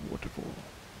behind the waterfall.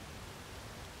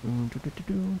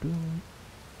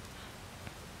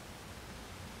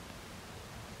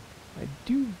 I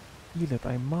do feel that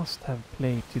I must have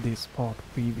played to this part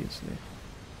previously.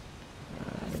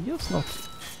 Just not...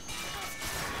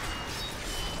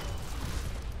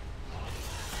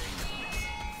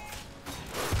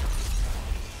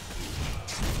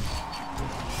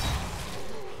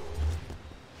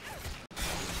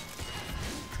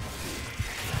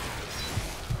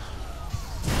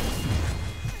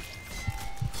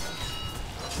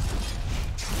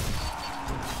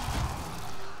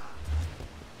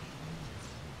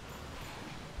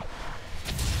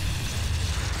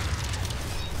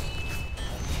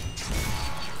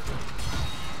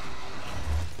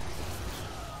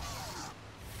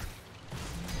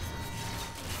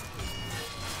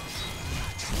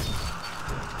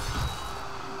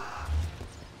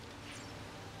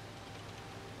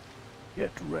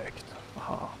 Get wrecked.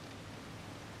 Aha.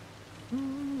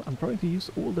 I'm trying to use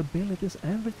all the abilities,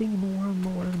 everything more and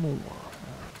more and more.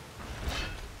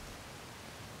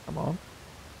 Come on.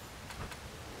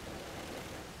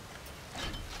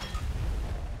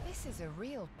 This is a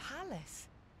real palace.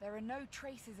 There are no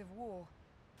traces of war.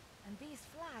 And these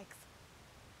flags.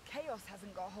 Chaos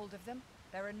hasn't got hold of them.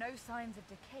 There are no signs of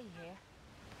decay here.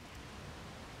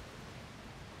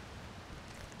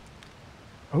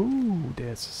 Oh,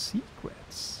 there's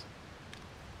secrets.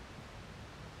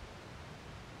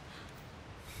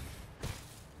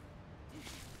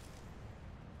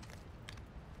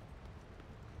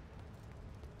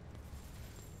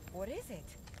 What is it?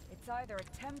 It's either a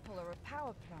temple or a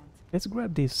power plant. Let's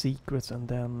grab these secrets and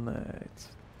then it's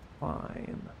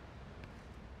fine.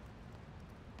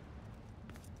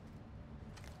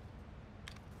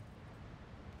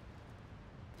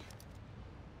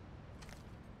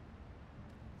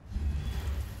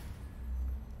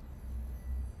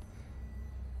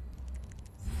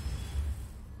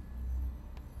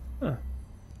 Huh.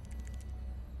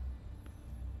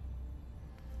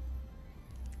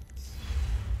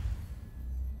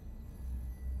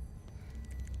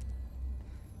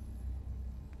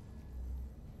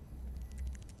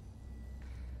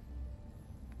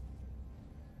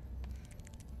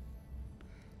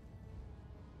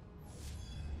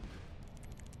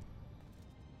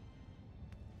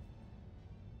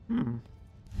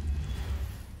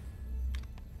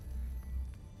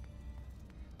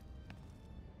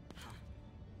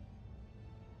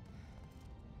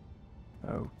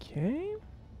 Okay.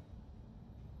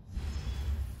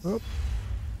 Oh.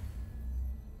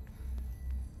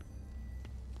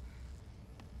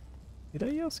 Did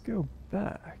I just go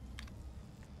back?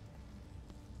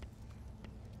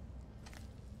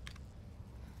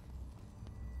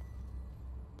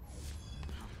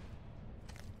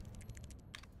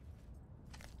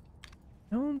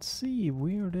 I don't see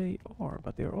where they are,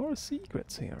 but there are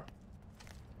secrets here.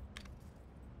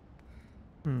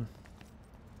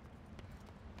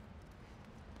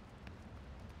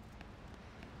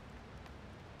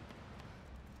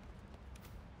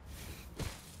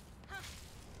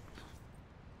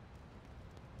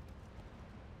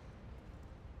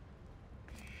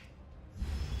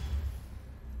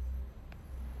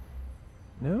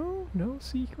 No? No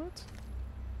secret?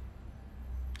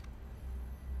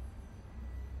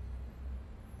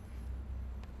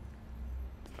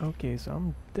 Okay, so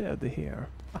I'm dead here.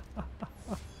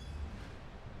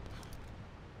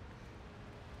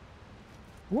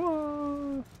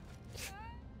 What?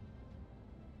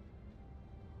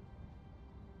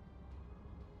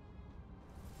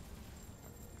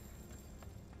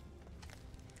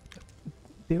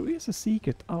 There is a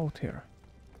secret out here.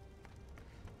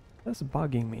 That's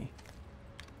bugging me.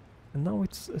 And now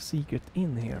it's a secret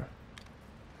in here.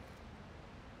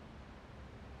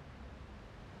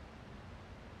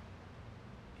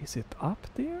 Is it up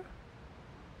there?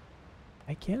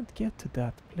 I can't get to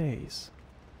that place.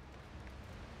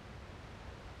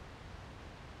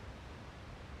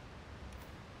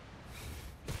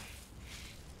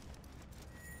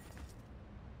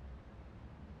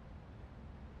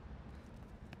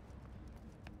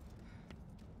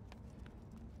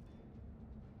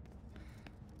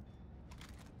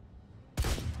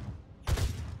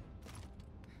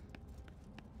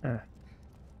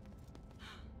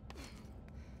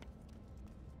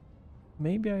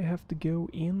 Maybe I have to go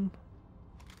in.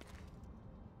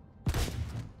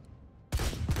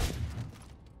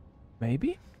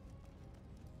 Maybe?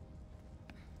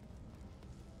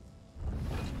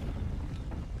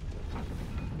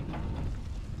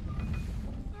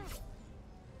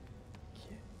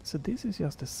 So this is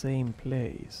just the same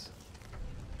place.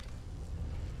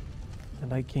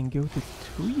 And I can go to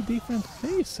 3 different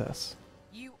places.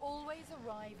 You always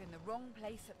arrive in the wrong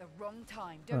place at the wrong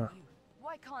time, don't you?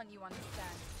 Why can't you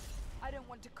understand? I don't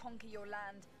want to conquer your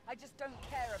land. I just don't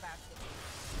care about it.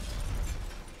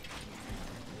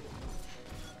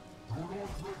 Do not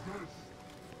resist.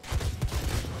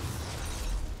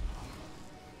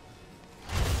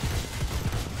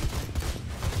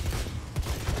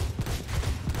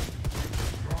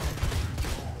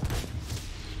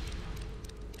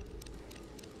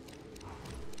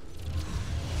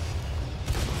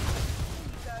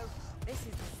 So, this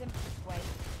is the simplest way.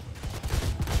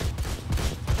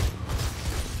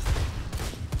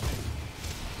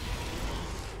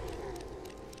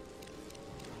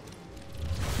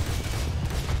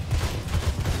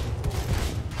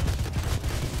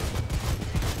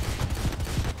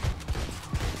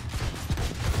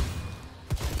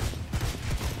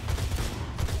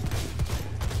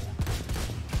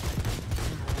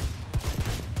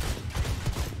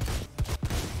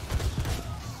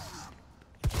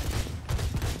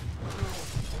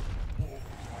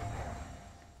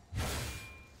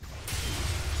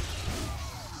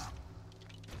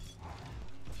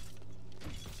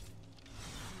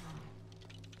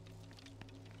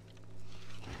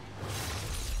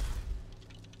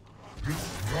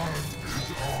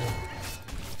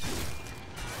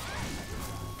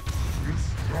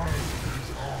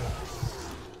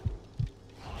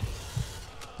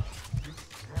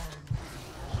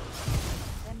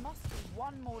 There must be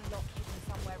one more lock hidden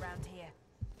somewhere around here.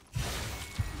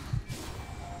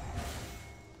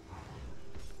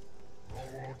 Thou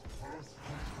art cursed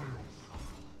with chaos.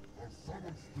 Thou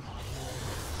summonst it.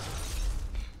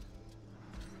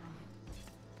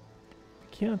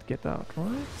 Can't get out,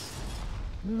 right?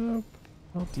 Nope,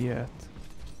 not yet.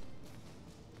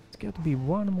 It's got to be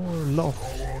one more lock.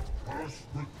 Thou art cursed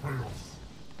with chaos.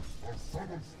 Thou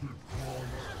summonst it.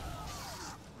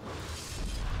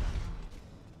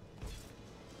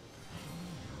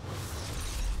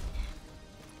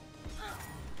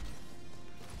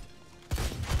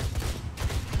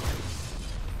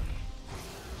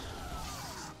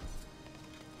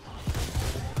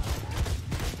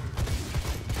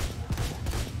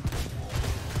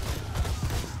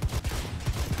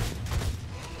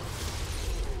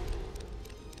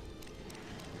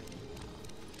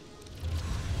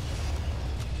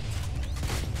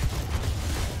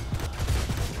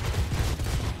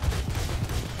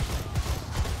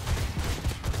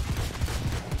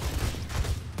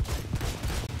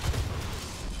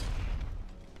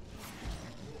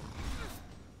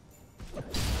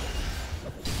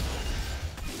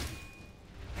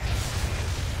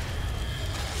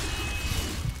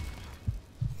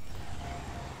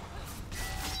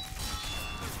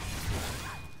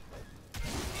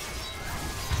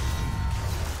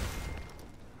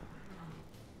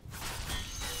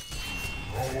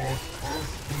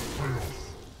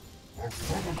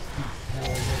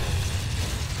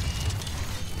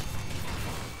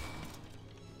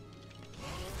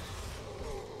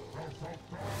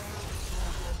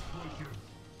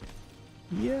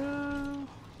 Yeah,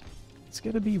 it's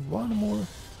gotta be one more.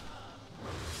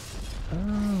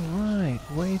 Alright,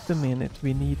 wait a minute,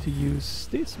 we need to use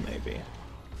this maybe.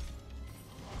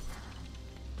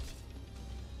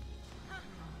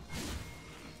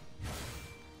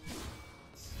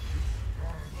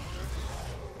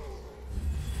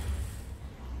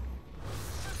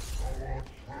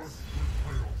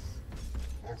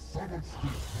 I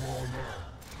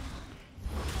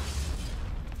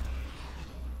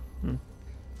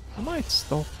might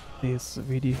stop this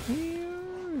video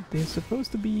here. They're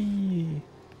supposed to be...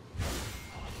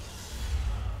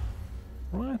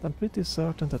 Right, I'm pretty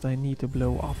certain that I need to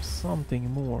blow up something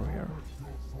more here.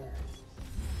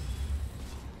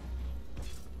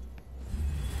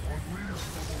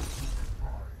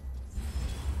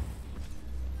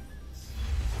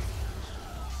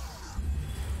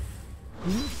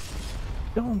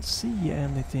 Don't see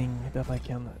anything that I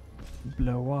can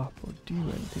blow up or do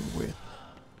anything with.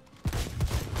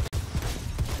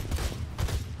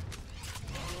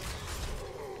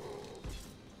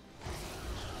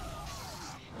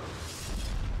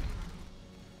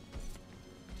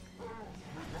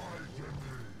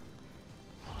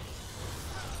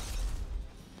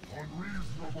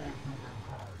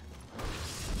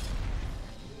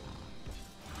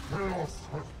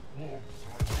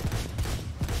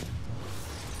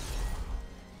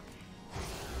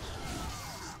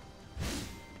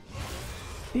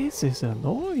 This is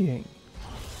annoying.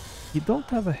 You don't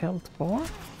have a health bar?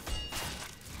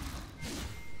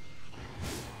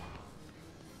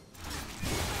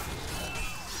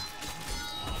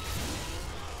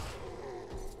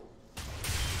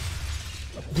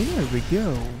 There we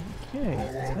go.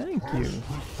 Okay, thank you.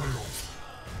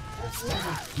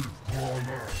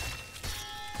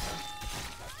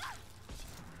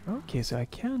 Okay, so I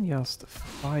can just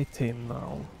fight him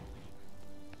now.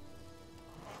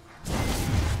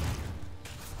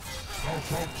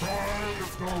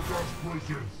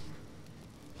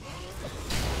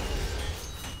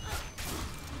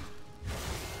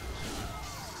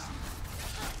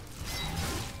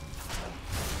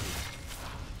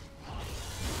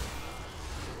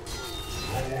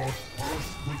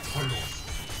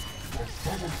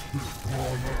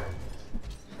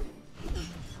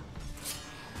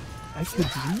 I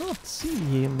could not see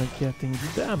him getting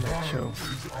damage though.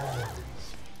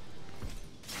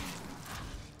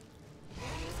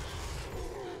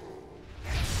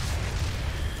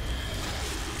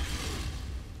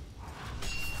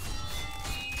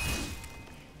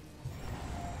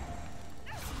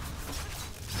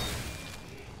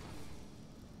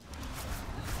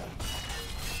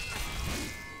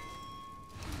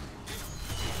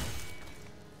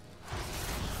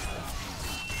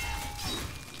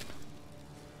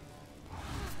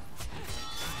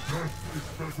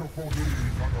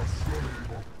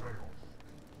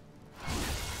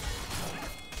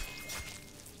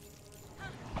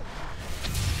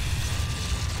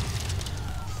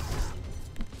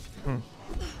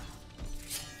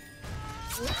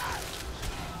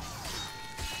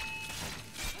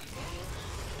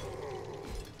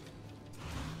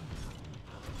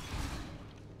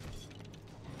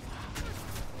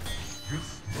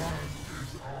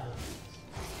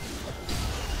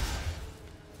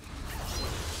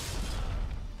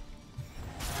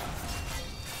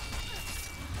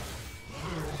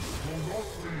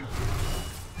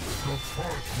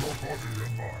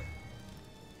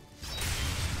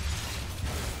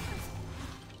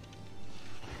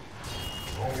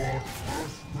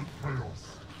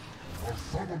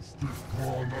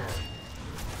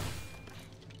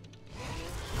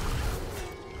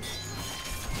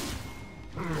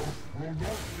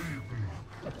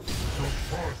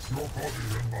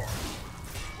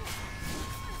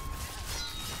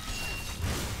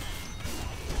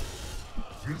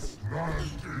 This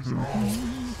land is ours.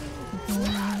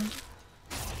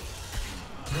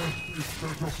 Death is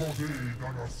better for thee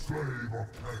than a slave of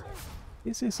chaos.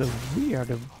 This is a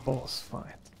weird boss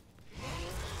fight.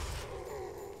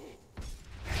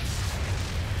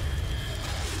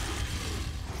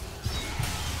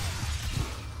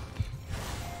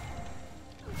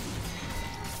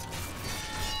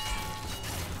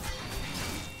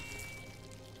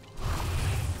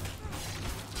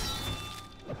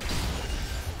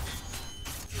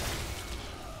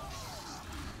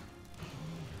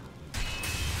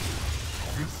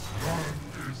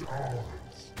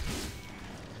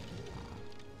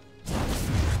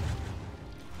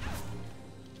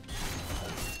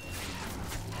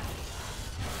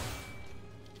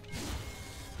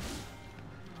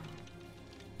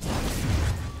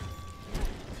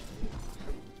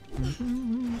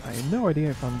 I have no idea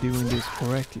if I'm doing this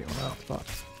correctly or not, but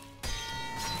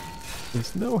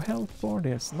there's no health bar,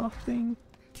 there's nothing.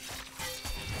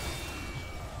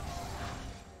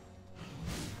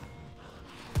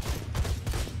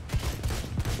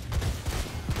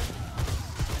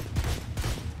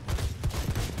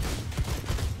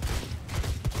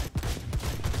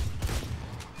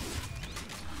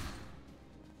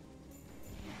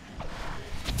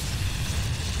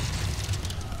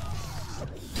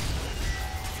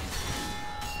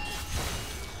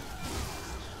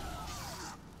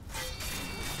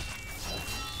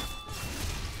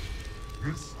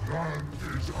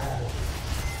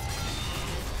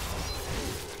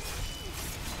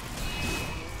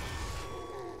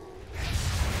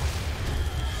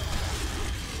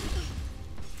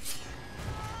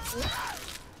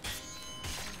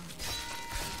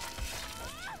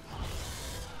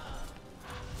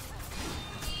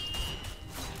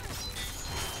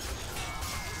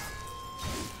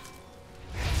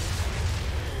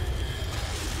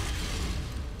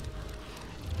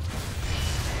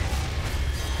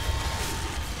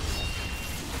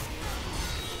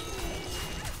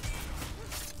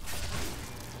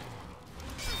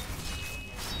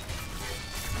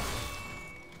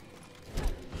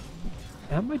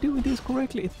 Am I doing this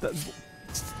correctly? It's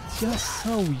just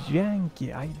so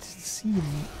janky. I see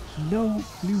no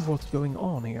clue what's going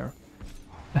on here.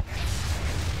 Like,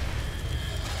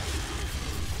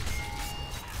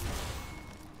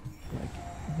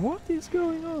 what is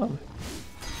going on?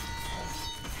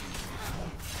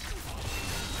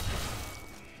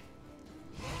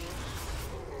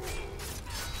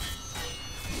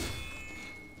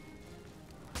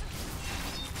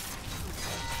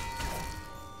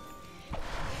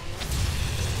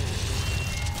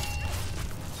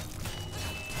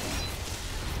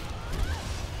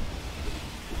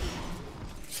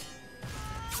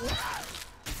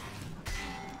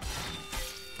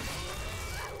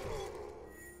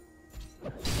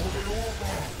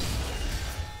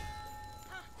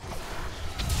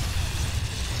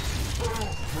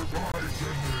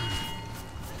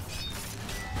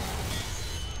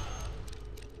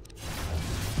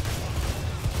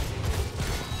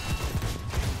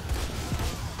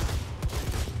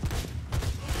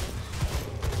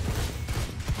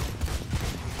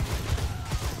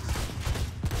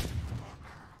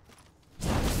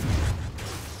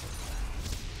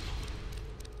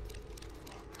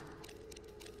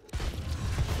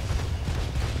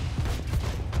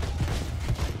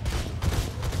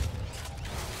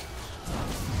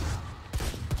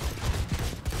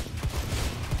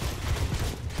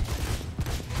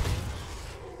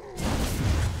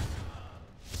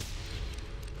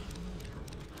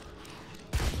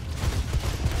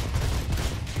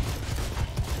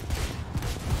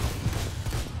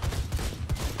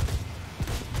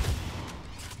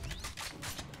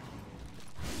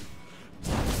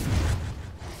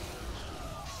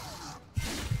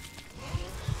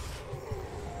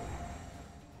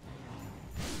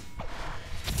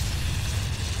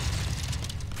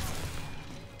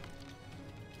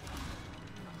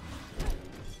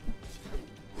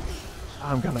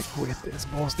 I'm gonna quit this,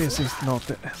 boss. This is not...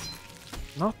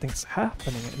 nothing's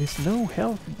happening. There's no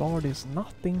health bar, there's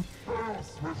nothing.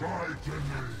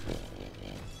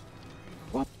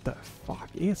 What the fuck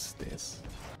is this?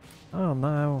 Oh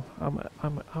no,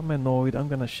 I'm annoyed. I'm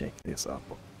gonna check this up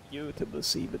on YouTube to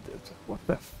see what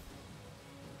the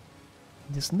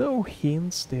there's no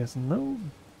hints, there's no...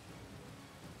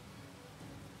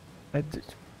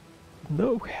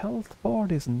 no health bar,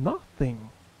 there's nothing.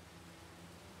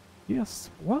 Yes,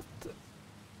 what?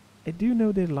 I do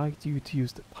know they like you to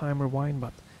use the timer wine,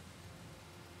 but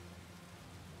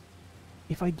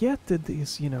if I get to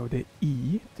this, you know, the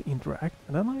E to interact,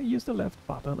 and then I use the left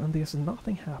button, and there's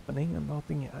nothing happening, and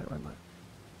nothing...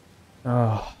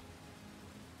 I'm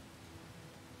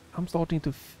starting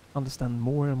to understand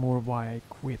more and more why I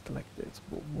quit like this,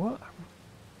 but what?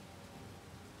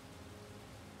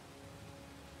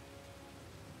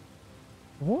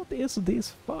 What is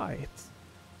this fight?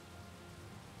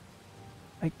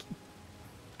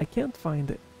 I can't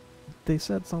find it. They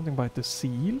said something about the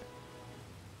seal.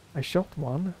 I shot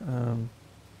one.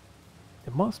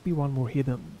 There must be one more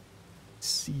hidden.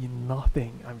 See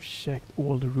nothing. I've checked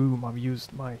all the room. I've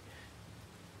used my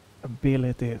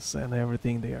abilities and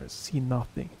everything there. See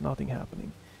nothing. Nothing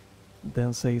happening.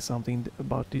 Then say something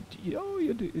about it. Oh,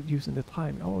 you're using the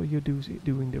time. Oh, you're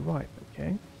doing the right.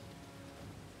 Okay.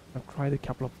 I've tried a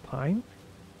couple of times.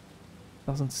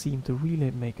 Doesn't seem to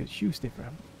really make a huge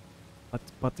difference.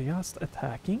 But just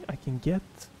attacking, I can get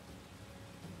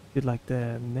to like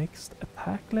the next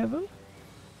attack level.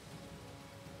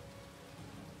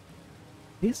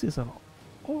 This is an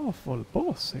awful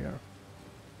boss here.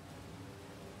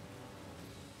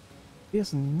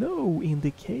 There's no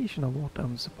indication of what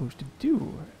I'm supposed to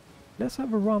do. Let's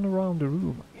have a run around the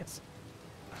room. It's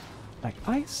like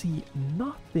I see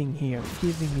nothing here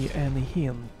giving me any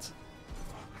hint.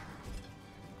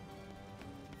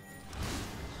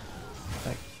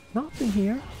 Like nothing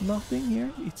here, nothing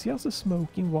here. It's just a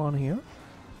smoking one here.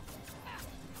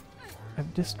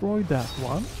 I've destroyed that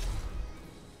one.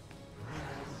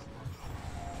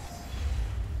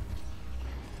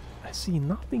 I see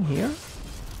nothing here.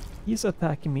 He's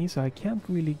attacking me, so I can't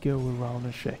really go around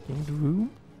and checking the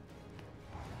room.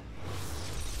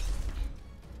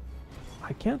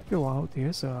 I can't go out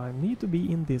here, so I need to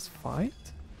be in this fight.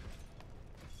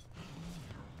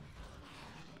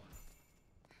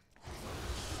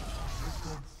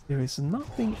 There is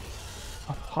nothing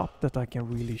up top that I can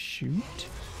really shoot.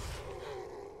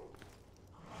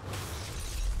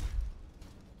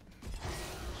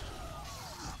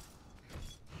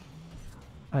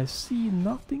 I see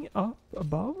nothing up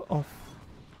above of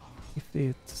if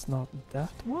it's not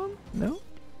that one, no.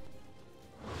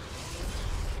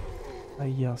 I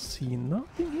just see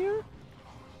nothing here.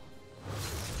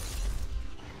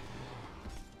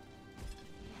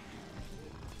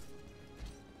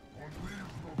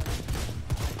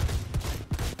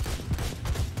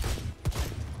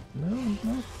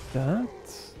 that.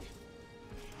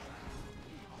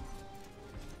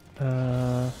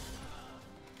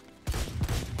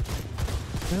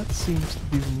 That seems to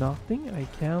do nothing. I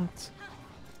can't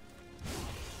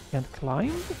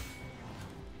climb.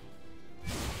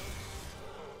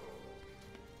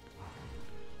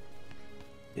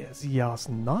 There's just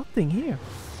nothing here.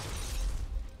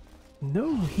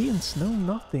 No hints, no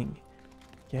nothing.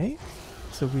 Okay,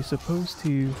 so we're supposed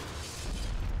to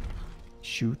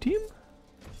shoot him?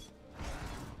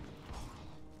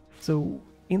 So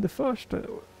in the first,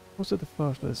 was it the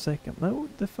first or the second? No,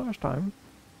 the first time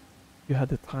you had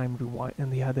the time rewind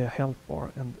and he had a health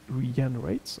bar and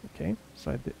regenerates. Okay,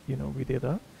 so you know, we did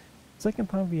that. Second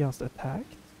time we just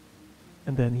attacked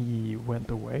and then he went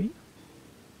away.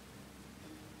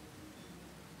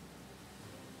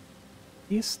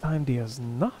 This time there's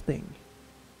nothing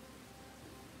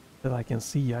that I can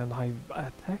see, and I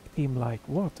attacked him like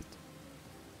what?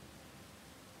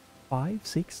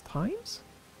 5-6 times?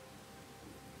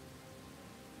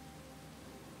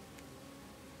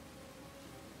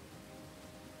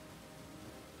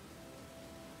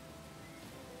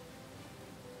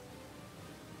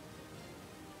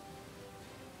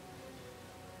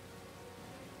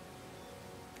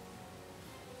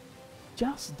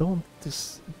 Just don't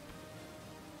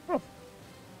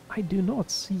I do not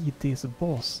see this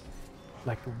boss.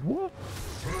 Like what?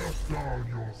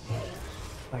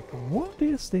 Like what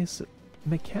is this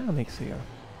mechanics here?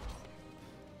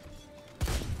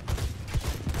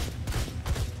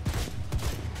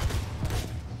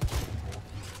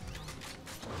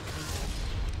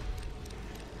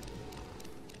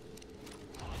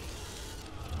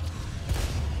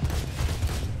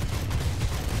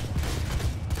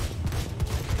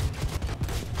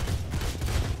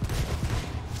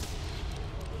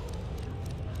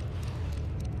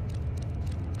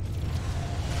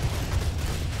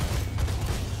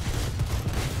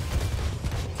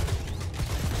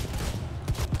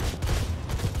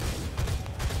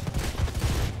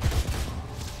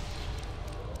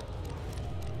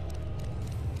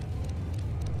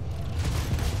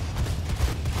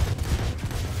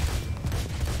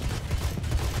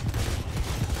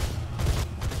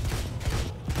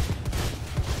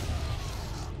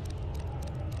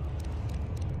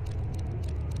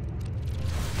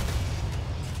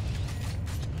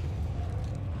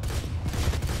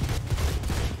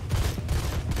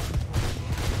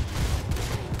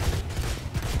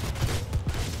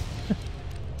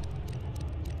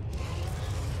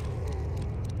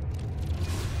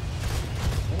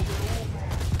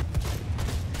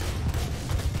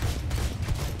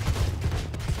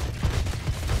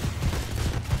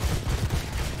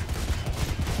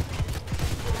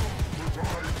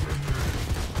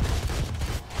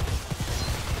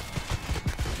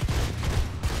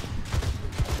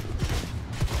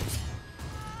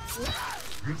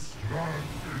 This land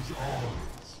is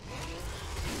ours.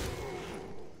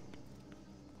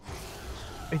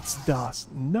 It's does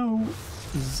no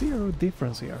zero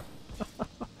difference here.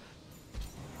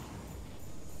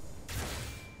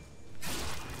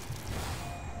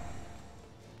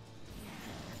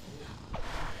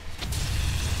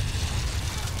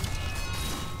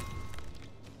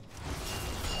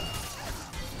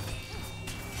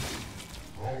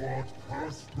 Thou art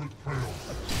cursed with chaos.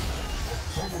 A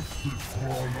penalty for our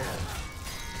land.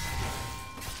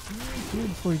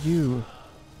 Good for you.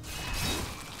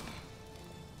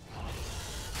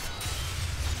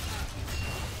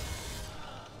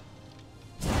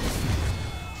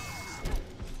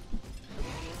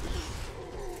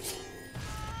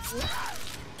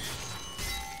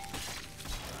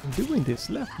 Doing this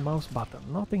left mouse button,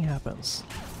 nothing happens.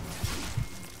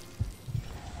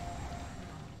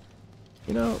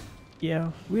 You know,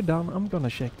 yeah, we're done. I'm gonna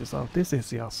check this out. This is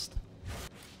just...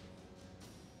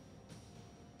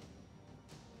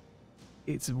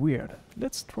 It's weird.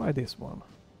 Let's try this one.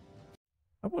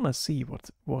 I wanna see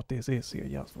what this is here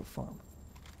just for fun.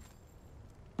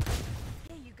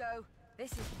 Here you go.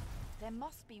 This is... There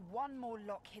must be one more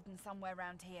lock hidden somewhere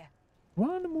around here.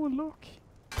 One more lock.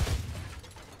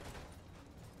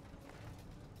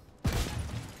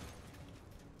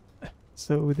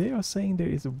 So they are saying there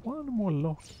is one more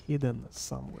lock hidden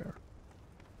somewhere.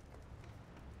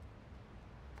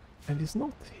 And it's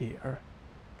not here.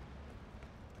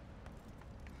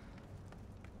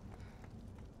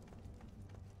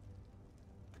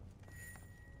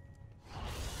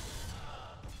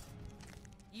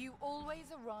 You always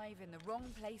arrive in the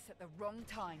wrong place at the wrong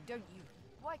time, don't you?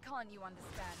 Why can't you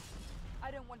understand? I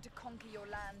don't want to conquer your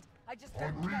land. I just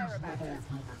don't care about it.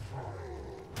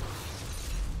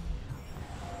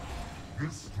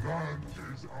 This land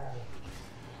is ours.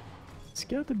 It's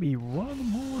gotta be one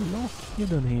more lock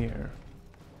hidden here.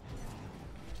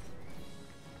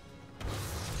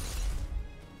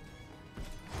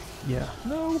 Yeah,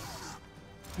 no!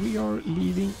 We are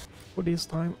leaving for this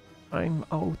time. I'm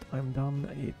out, I'm done,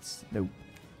 it's... no.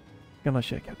 Gonna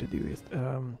check how to do it.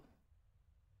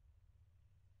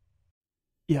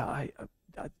 Yeah,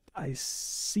 I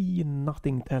see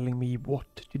nothing telling me what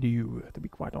to do, to be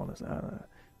quite honest.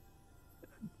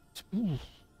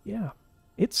 Yeah,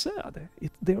 it's sad.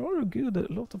 There are a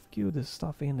lot of good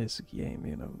stuff in this game,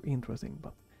 you know, interesting,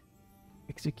 but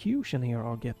execution here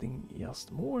are getting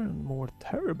just more and more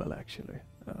terrible, actually.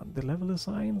 The level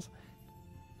designs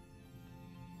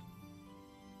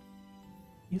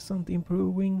isn't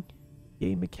improving.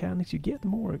 Game mechanics, you get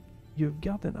more. You've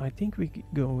gotten, I think we're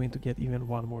going to get even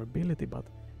one more ability, but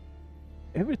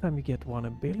every time you get one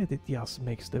ability, it just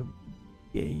makes the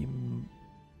game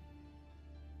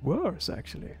worse,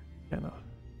 actually. Kinda.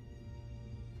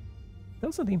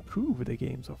 Doesn't improve the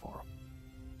game so far.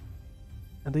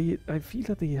 And I feel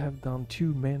that they have done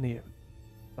too many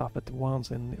stuff at once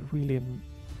and really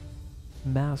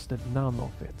mastered none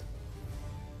of it.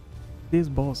 This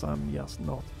boss, I'm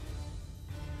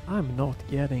not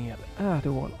getting it at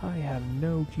all. I have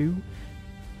no clue.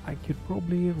 I could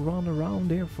probably run around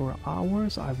there for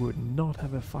hours. I would not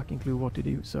have a fucking clue what to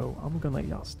do. So I'm gonna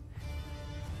just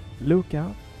look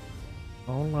up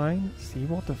online, see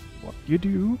what you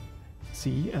do,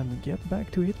 see, and get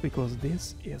back to it, because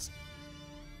this is,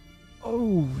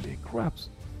 holy craps,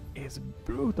 it's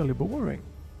brutally boring.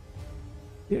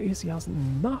 There is just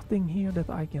nothing here that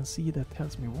I can see that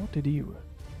tells me what to do.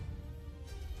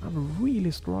 I'm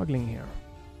really struggling here.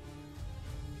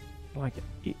 Like,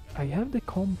 I have the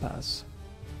compass,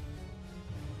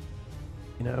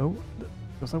 you know,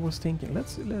 because I was thinking,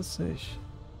 let's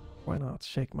why not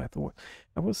check my thought.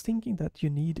 I was thinking that you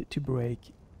need to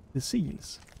break the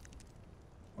seals,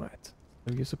 right?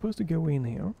 So you're supposed to go in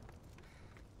here,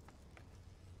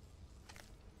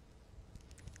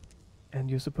 and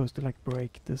you're supposed to like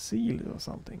break the seal or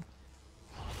something.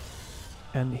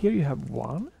 And here you have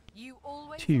 1,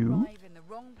 2.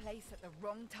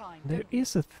 There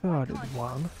is a third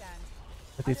one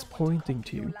that it's pointing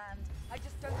to.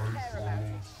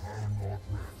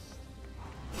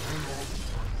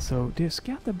 So there's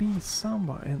gotta be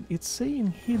someone, and it's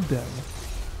saying hidden.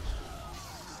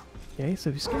 Okay, so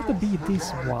it's gotta be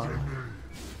this one.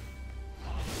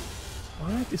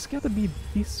 Alright, it's gotta be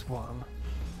this one.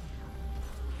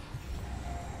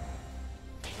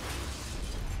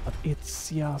 But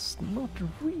it's just not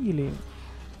really...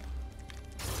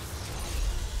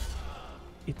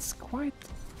 It's quite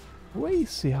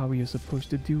crazy how you're supposed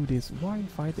to do this while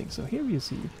fighting. So here you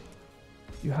see,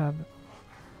 you have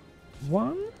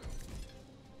 1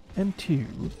 and 2.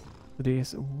 So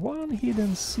there's one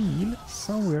hidden seal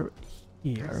somewhere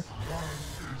here.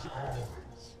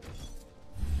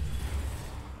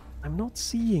 I'm not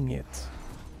seeing it.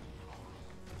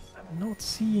 I'm not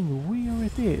seeing where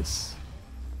it is.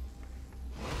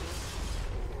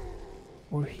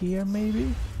 Or here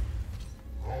maybe?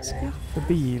 It's got to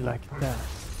be like that.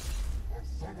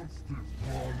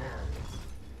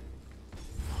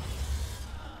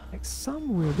 Like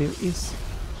somewhere there is...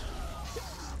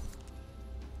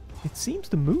 It seems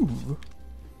to move.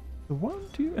 The 1,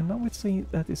 2, and now it's saying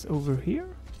that is over here.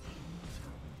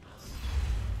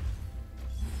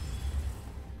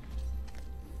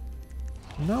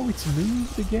 Now it's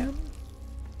moved again.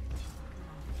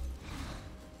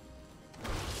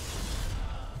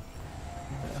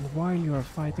 And while you are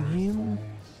fighting him...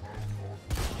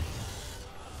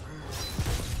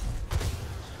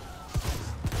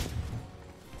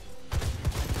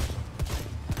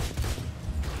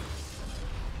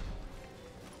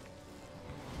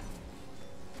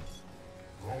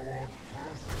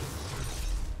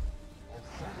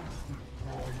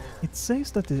 It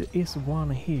says that there is one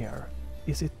here.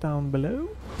 Is it down below?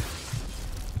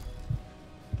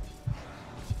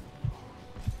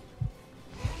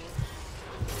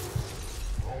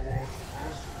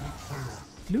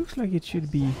 Looks like it should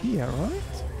be here,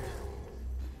 right?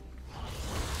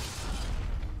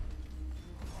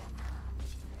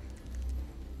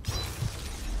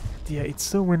 Yeah, it's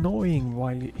so annoying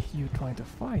while you try to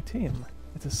fight him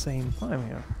at the same time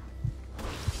here.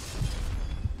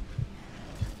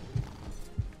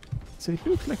 So it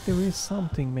looks like there is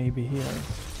something maybe here.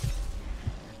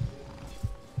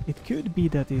 It could be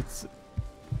that it's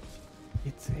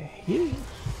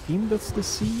him that's the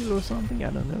seal or something,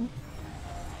 I don't know.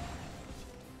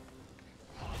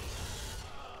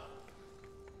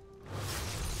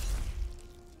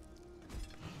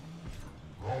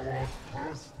 Thou art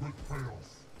cursed with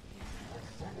chaos. A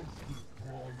subtle spirit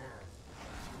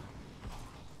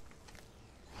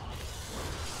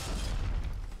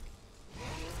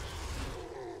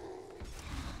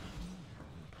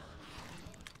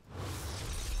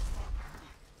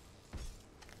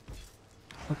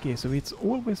Okay, so it's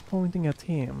always pointing at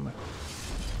him.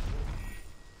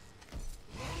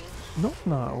 Not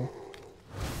now.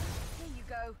 Here you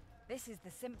go. This is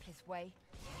the simplest way.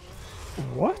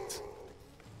 What?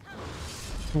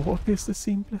 What is the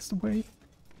simplest way?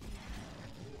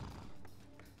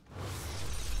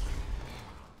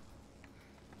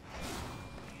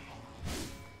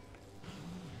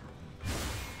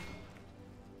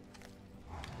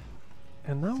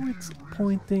 And now it's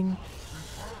pointing.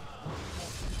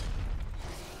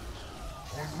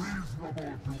 Unreasonable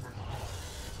human.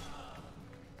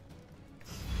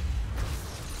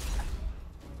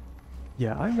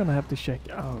 Yeah, I'm gonna have to check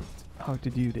out how to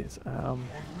do this. There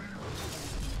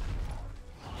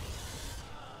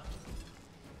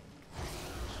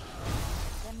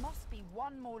must be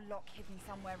one more lock hidden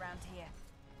somewhere around here.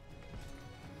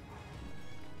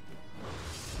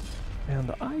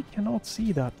 And I cannot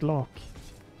see that lock.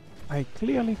 I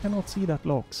clearly cannot see that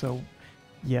lock, so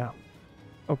yeah.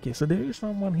 Okay, so there is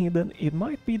someone hidden. It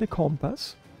might be the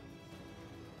compass.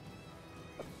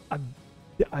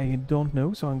 I don't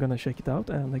know, so I'm gonna check it out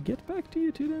and get back to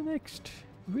you to the next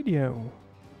video.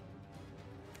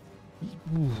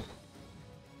 Ooh.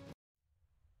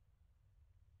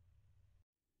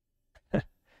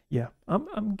 Yeah,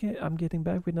 I'm getting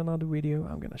back with another video.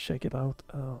 I'm gonna check it out.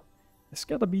 It's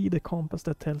gotta be the compass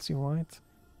that tells you, right?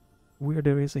 Where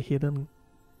there is a hidden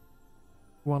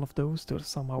one of those to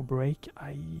somehow break.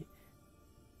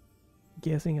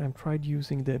 Guessing I've tried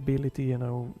using the ability, you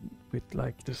know, with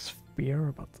like the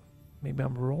sphere, but maybe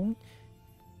I'm wrong.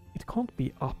 It can't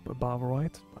be up above,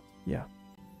 right? But yeah,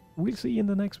 we'll see in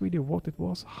the next video what it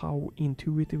was, how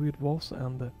intuitive it was,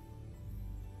 and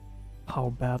how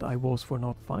bad I was for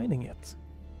not finding it.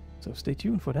 So stay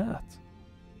tuned for that.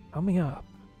 Coming up.